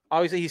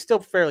 Obviously, he's still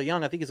fairly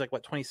young. I think he's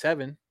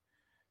 27.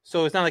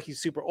 So it's not like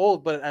he's super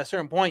old, but at a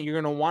certain point,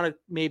 you're going to want to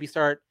maybe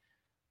start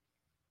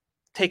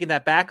taking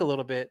that back a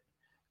little bit.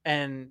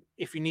 And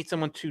if you need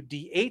someone to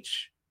DH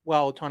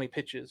while Ohtani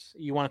pitches,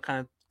 you want to kind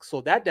of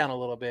slow that down a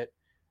little bit.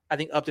 I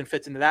think Upton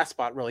fits into that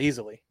spot real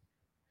easily.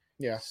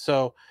 Yeah.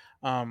 So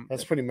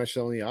that's pretty much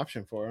the only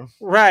option for him.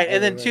 Right.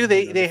 And then too,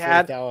 they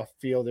had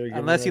outfielder,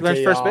 unless he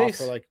learns first base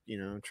for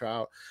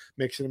Trout,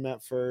 mixing him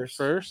at first.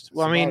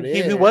 Well,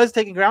 he was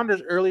taking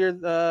grounders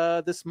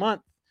earlier this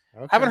month.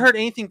 Okay. I haven't heard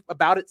anything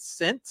about it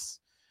since.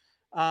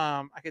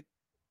 I could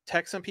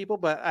text some people,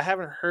 but I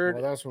haven't heard.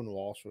 Well, that's when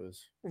Walsh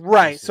was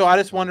right. So I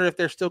just wonder if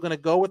they're still going to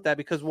go with that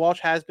because Walsh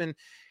has been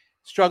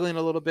struggling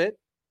a little bit.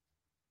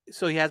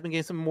 So he has been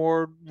getting some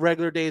more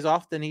regular days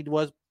off than he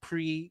was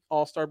pre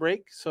All-Star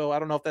break. So I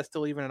don't know if that's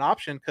still even an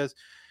option because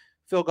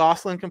Phil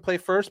Gosselin can play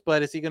first,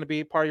 but is he going to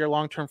be part of your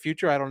long-term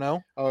future? I don't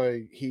know. Oh,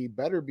 he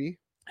better be.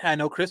 I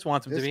know Chris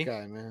wants him to be. This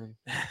guy, man.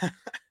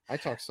 I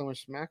talked so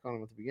much smack on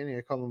him at the beginning.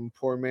 I called him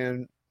poor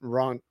man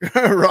Rob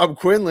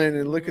Quinlan,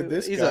 and look at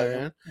this guy,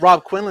 man.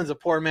 Rob Quinlan's a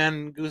poor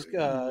man goose.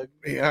 Yeah,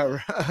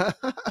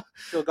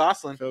 Phil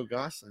Gosselin. Phil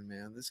Gosselin,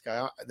 man. This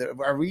guy.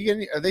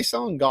 Are they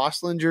selling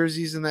Gosselin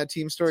jerseys in that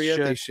team store yet?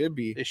 They should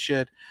be. They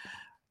should.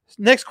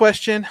 Next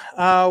question: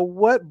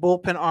 what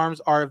bullpen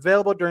arms are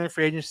available during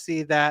free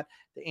agency that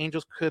the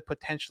Angels could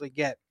potentially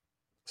get?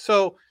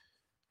 So,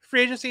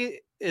 free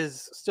agency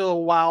is still a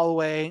while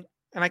away,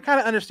 and I kind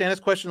of understand this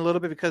question a little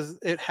bit because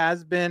it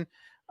has been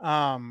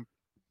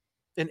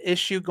an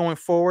issue going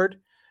forward.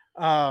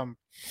 But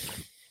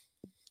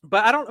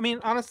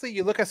honestly,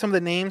 you look at some of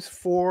the names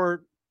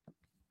for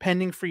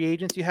pending free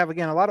agents. You have,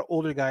 again, a lot of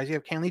older guys. You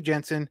have Kenley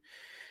Jensen,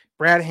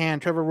 Brad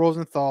Hand, Trevor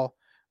Rosenthal,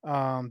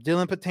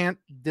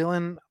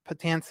 Dylan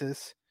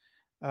Patansis,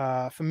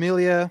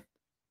 Familia,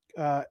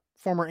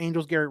 former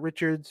Angels Garrett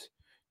Richards,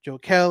 Joe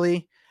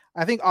Kelly.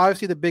 I think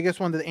obviously the biggest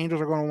one that the Angels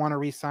are going to want to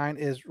re-sign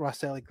is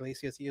Raisel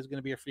Iglesias. He is going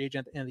to be a free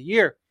agent at the end of the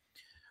year.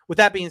 With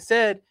that being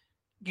said,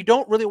 you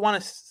don't really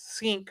want to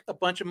sink a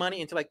bunch of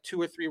money into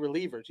 2 or 3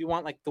 relievers. You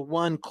want the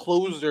one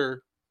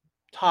closer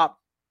top,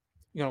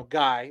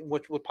 guy,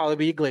 which would probably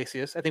be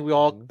Iglesias. I think we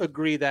all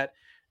agree that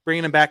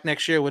bringing him back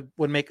next year would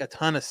make a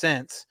ton of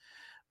sense.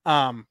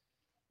 But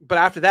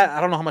after that, I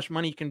don't know how much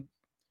money you can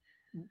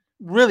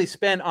really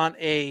spend on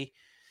a,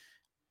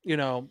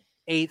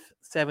 8th,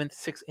 7th,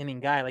 6th inning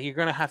guy. You're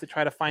going to have to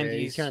try to find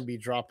these. You can't be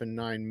dropping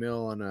 $9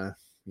 million on a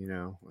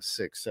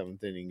 6th,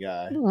 7th inning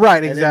guy.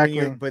 Right,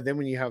 exactly. But then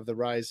when you have the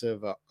rise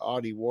of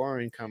Audie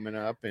Warren coming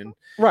up, and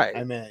right,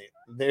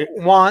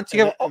 wants.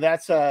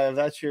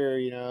 That's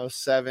your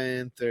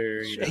seventh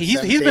or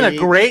he's been a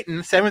great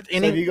in seventh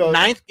inning,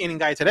 ninth inning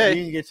guy today.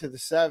 You get to the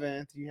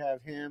seventh, you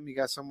have him. You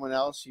got someone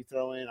else you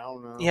throw in. I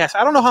don't know. Yes,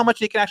 I don't know how much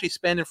he can actually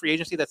spend in free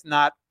agency that's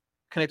not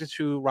connected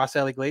to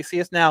Raisel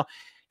Iglesias. Now,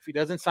 if he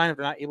doesn't sign, if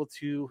they're not able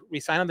to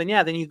re-sign him,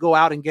 then you go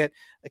out and get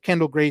a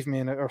Kendall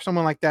Graveman or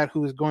someone like that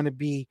who is going to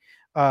be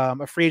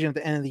a free agent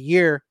at the end of the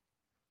year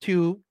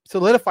to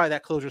solidify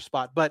that closer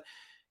spot. But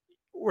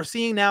we're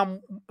seeing now,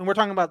 and we're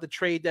talking about the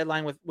trade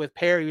deadline with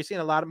Perry, we're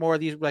seeing a lot more of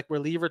these like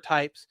reliever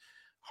types,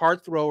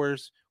 hard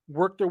throwers,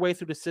 work their way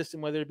through the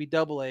system, whether it be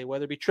AA,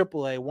 whether it be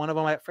AAA. One of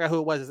them, I forgot who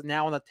it was, is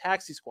now on the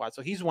taxi squad.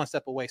 So he's one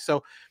step away.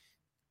 So,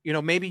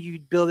 maybe you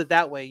build it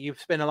that way. You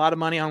spend a lot of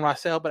money on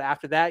Raisel, but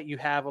after that, you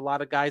have a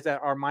lot of guys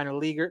that are not minor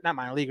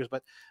leaguers,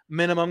 but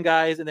minimum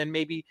guys, and then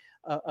maybe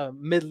a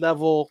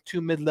mid-level, 2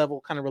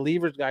 mid-level kind of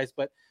relievers guys.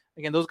 But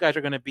again, those guys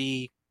are going to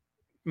be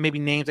maybe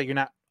names that you're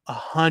not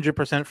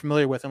 100%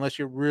 familiar with unless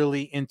you're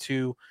really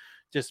into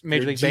just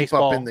Major League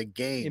Baseball up in the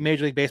game.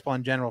 Major League Baseball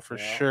in general, for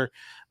sure.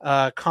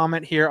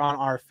 Comment here on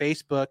our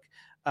Facebook.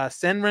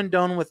 Send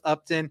Rendon with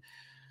Upton.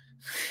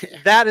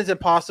 That is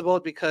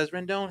impossible because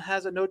Rendon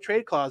has a no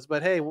trade clause.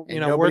 But hey,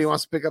 nobody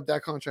wants to pick up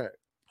that contract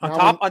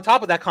on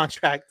top of that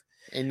contract.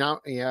 And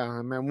now,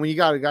 I mean, when you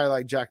got a guy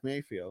like Jack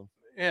Mayfield,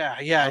 I'm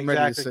exactly,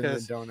 ready to send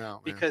Rendon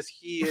out, because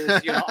he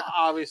is,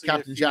 obviously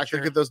Captain Jack.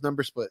 Look at those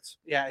number splits.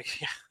 Yeah.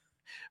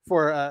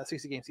 For a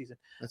 60-game season.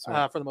 That's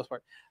right. For the most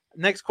part.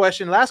 Last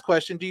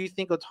question. Do you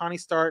think Ohtani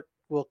start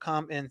will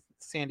come in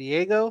San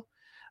Diego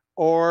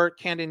or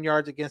Camden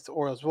Yards against the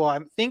Orioles? Well, I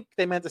think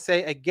they meant to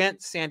say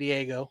against San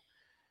Diego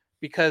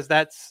because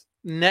that's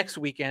next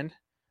weekend.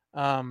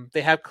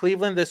 They have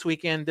Cleveland this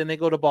weekend, then they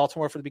go to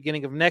Baltimore for the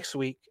beginning of next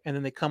week, and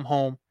then they come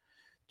home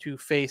to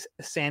face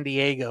San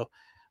Diego.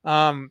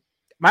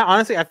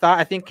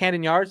 I think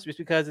Camden Yards, just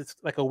because it's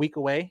like a week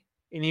away,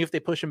 and even if they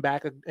push him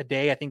back a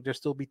day, I think they'll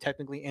still be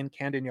technically in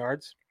Camden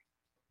Yards.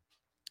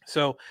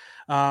 So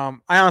I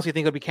honestly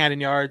think it'll be Camden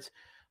Yards.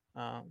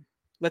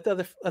 Let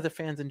the other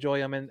fans enjoy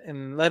them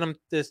and let them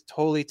just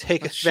totally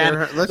take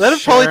advantage. Let them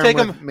totally take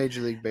them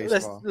Major League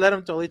Baseball. Let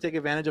them totally take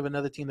advantage of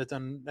another team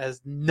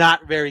that's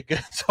not very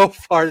good so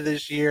far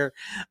this year,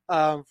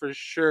 for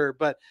sure.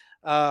 But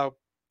so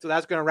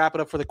that's going to wrap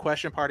it up for the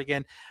question part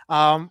again.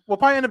 We'll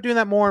probably end up doing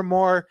that more and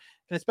more,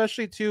 and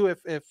especially too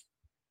if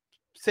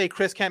say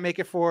Chris can't make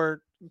it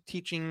for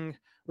teaching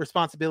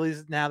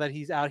responsibilities now that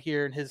he's out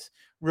here and his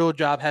real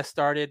job has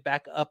started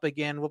back up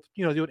again. We'll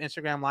do an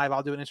Instagram live.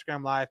 I'll do an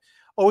Instagram live.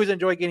 Always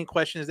enjoy getting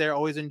questions there.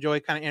 Always enjoy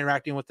kind of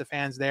interacting with the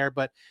fans there.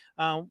 But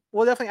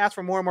we'll definitely ask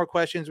for more and more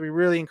questions. We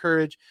really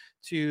encourage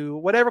to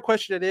whatever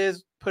question it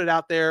is, put it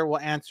out there. We'll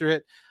answer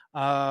it.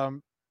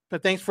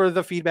 But thanks for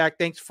the feedback.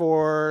 Thanks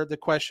for the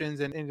questions.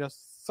 And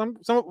some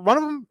one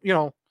of them,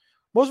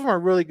 most of them are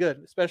really good,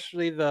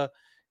 especially the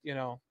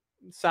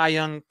Cy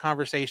Young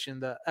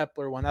conversation, the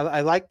Epler one. I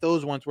like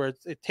those ones where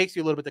it takes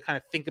you a little bit to kind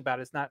of think about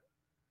it. It's not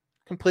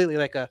completely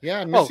like I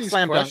miss these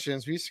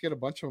questions. We used to get a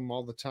bunch of them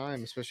all the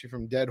time, especially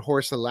from Dead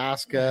Horse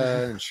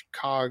Alaska and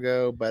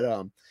Chicago. But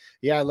I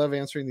love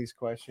answering these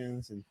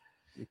questions and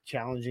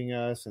challenging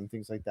us and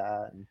things like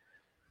that. And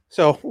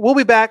so we'll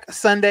be back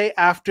Sunday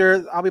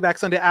after. I'll be back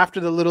Sunday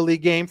after the Little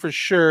League game for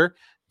sure.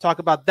 Talk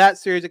about that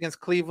series against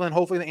Cleveland.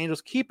 Hopefully the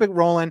Angels keep it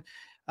rolling,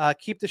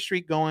 keep the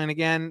streak going.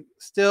 Again,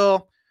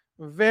 still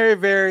very,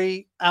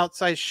 very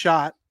outside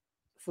shot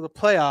for the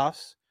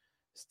playoffs.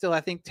 Still, I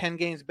think 10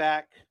 games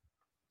back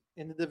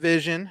in the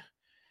division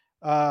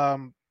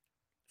from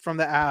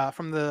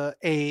the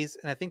A's,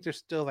 and I think they're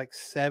still like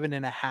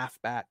 7.5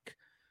 back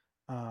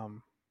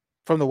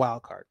from the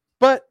wild card.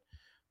 But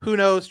who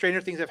knows?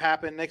 Stranger things have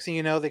happened. Next thing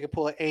you know, they could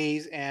pull an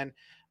A's and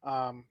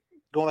go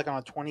like on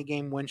a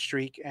 20-game win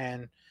streak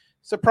and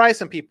surprise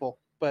some people.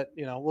 But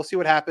we'll see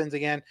what happens.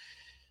 Again,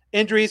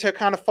 injuries have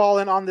kind of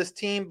fallen on this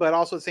team, but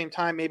also at the same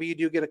time, maybe you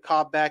do get a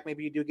Cobb back,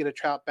 maybe you do get a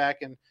Trout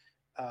back, and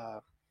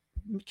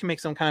you can make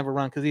some kind of a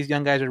run because these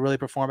young guys are really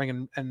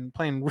performing and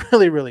playing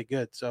really, really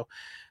good. So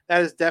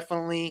that is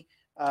definitely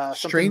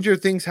stranger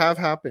things have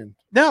happened.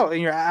 No,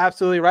 and you're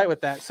absolutely right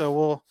with that. So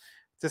we'll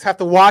just have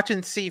to watch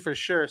and see for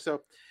sure.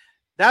 So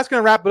that's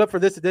going to wrap it up for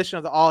this edition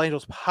of the All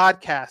Angels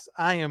podcast.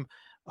 I am,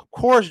 of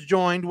course,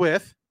 joined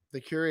with the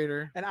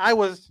curator, and I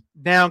was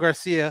Dan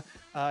Garcia.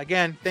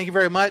 Again, thank you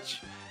very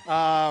much.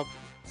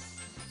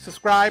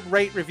 Subscribe,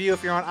 rate, review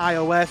if you're on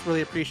iOS.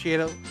 Really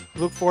appreciate it.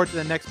 Look forward to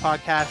the next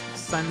podcast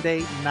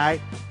Sunday night.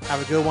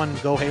 Have a good one.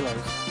 Go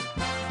Halos.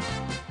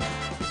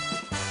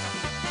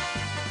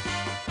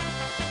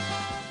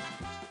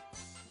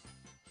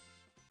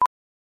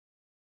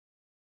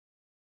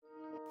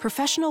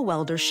 Professional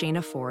welder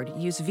Shayna Ford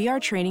used VR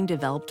training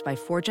developed by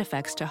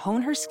ForgeFX to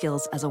hone her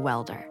skills as a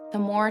welder. The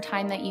more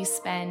time that you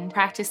spend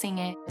practicing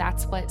it,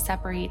 that's what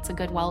separates a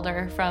good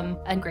welder from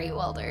a great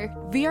welder.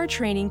 VR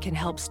training can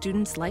help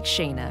students like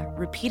Shayna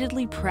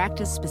repeatedly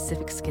practice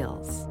specific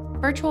skills.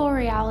 Virtual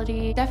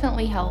reality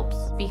definitely helps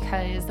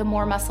because the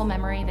more muscle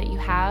memory that you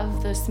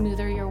have, the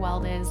smoother your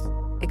weld is.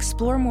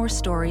 Explore more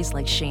stories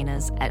like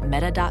Shayna's at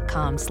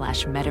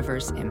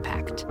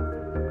meta.com/metaverseimpact.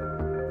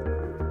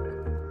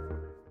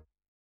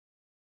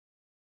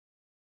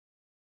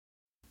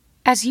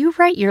 As you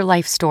write your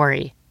life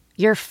story,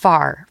 you're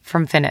far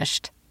from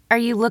finished. Are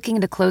you looking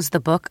to close the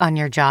book on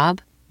your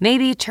job?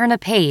 Maybe turn a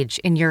page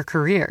in your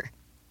career?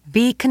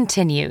 Be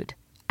continued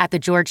at the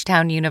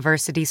Georgetown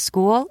University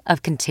School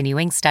of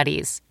Continuing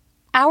Studies.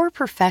 Our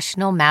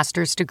professional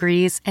master's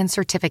degrees and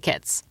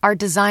certificates are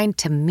designed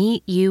to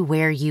meet you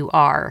where you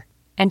are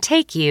and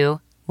take you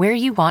where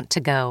you want to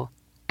go.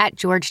 At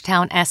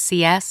Georgetown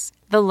SCS,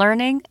 the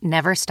learning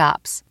never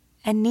stops,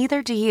 and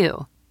neither do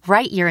you.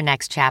 Write your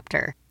next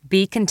chapter.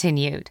 Be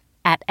continued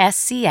at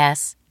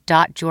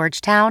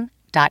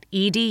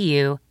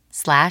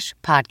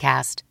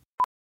scs.georgetown.edu/podcast.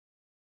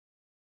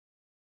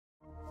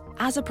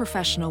 As a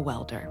professional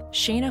welder,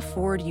 Shayna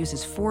Ford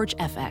uses Forge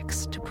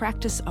FX to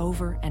practice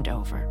over and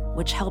over,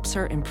 which helps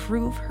her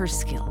improve her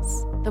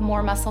skills. The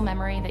more muscle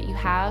memory that you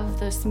have,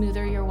 the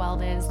smoother your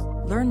weld is.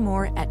 Learn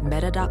more at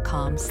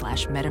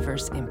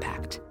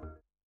meta.com/metaverseimpact.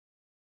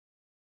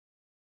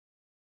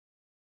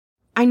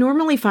 I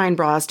normally find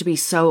bras to be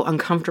so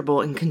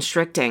uncomfortable and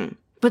constricting,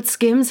 but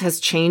Skims has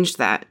changed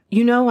that.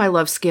 You know I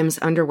love Skims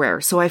underwear,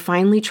 so I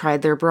finally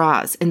tried their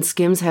bras, and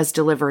Skims has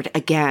delivered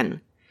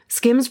again.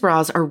 Skims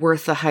bras are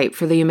worth the hype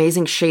for the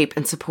amazing shape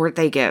and support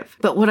they give,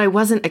 but what I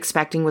wasn't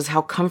expecting was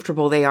how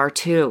comfortable they are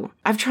too.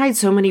 I've tried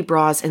so many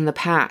bras in the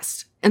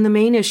past, and the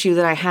main issue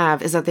that I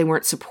have is that they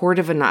weren't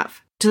supportive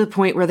enough, to the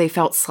point where they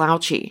felt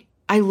slouchy.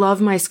 I love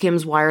my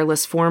Skims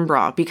wireless form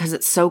bra because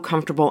it's so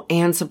comfortable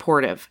and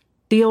supportive.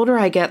 The older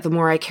I get, the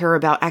more I care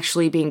about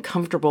actually being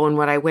comfortable in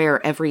what I wear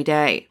every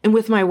day. And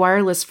with my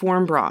wireless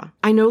form bra,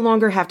 I no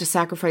longer have to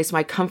sacrifice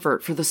my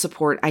comfort for the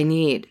support I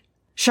need.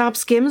 Shop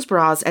Skims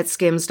bras at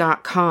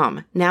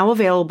skims.com, now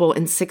available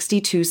in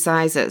 62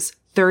 sizes,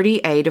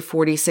 30A to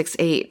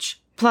 46H.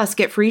 Plus,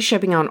 get free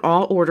shipping on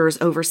all orders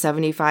over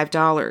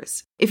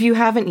 $75. If you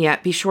haven't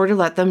yet, be sure to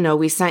let them know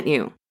we sent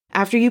you.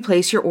 After you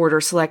place your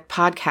order, select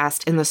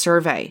podcast in the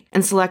survey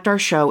and select our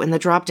show in the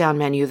drop-down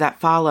menu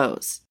that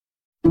follows.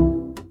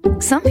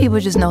 Some people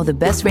just know the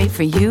best rate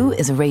for you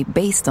is a rate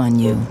based on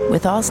you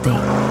with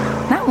Allstate.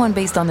 Not one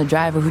based on the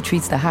driver who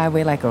treats the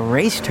highway like a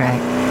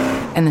racetrack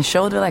and the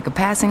shoulder like a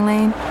passing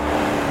lane.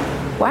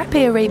 Why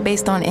pay a rate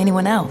based on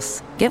anyone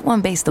else? Get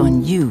one based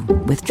on you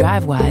with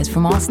DriveWise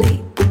from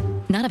Allstate.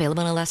 Not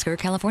available in Alaska or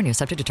California,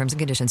 subject to terms and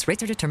conditions.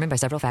 Rates are determined by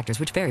several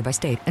factors, which vary by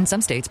state. In some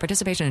states,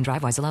 participation in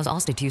DriveWise allows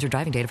Allstate to use your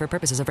driving data for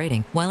purposes of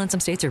rating. While in some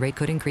states, your rate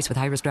could increase with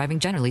high-risk driving.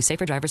 Generally,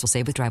 safer drivers will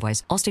save with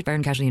DriveWise. Allstate Fire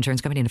and Casualty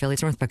Insurance Company and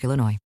affiliates, Northbrook, Illinois.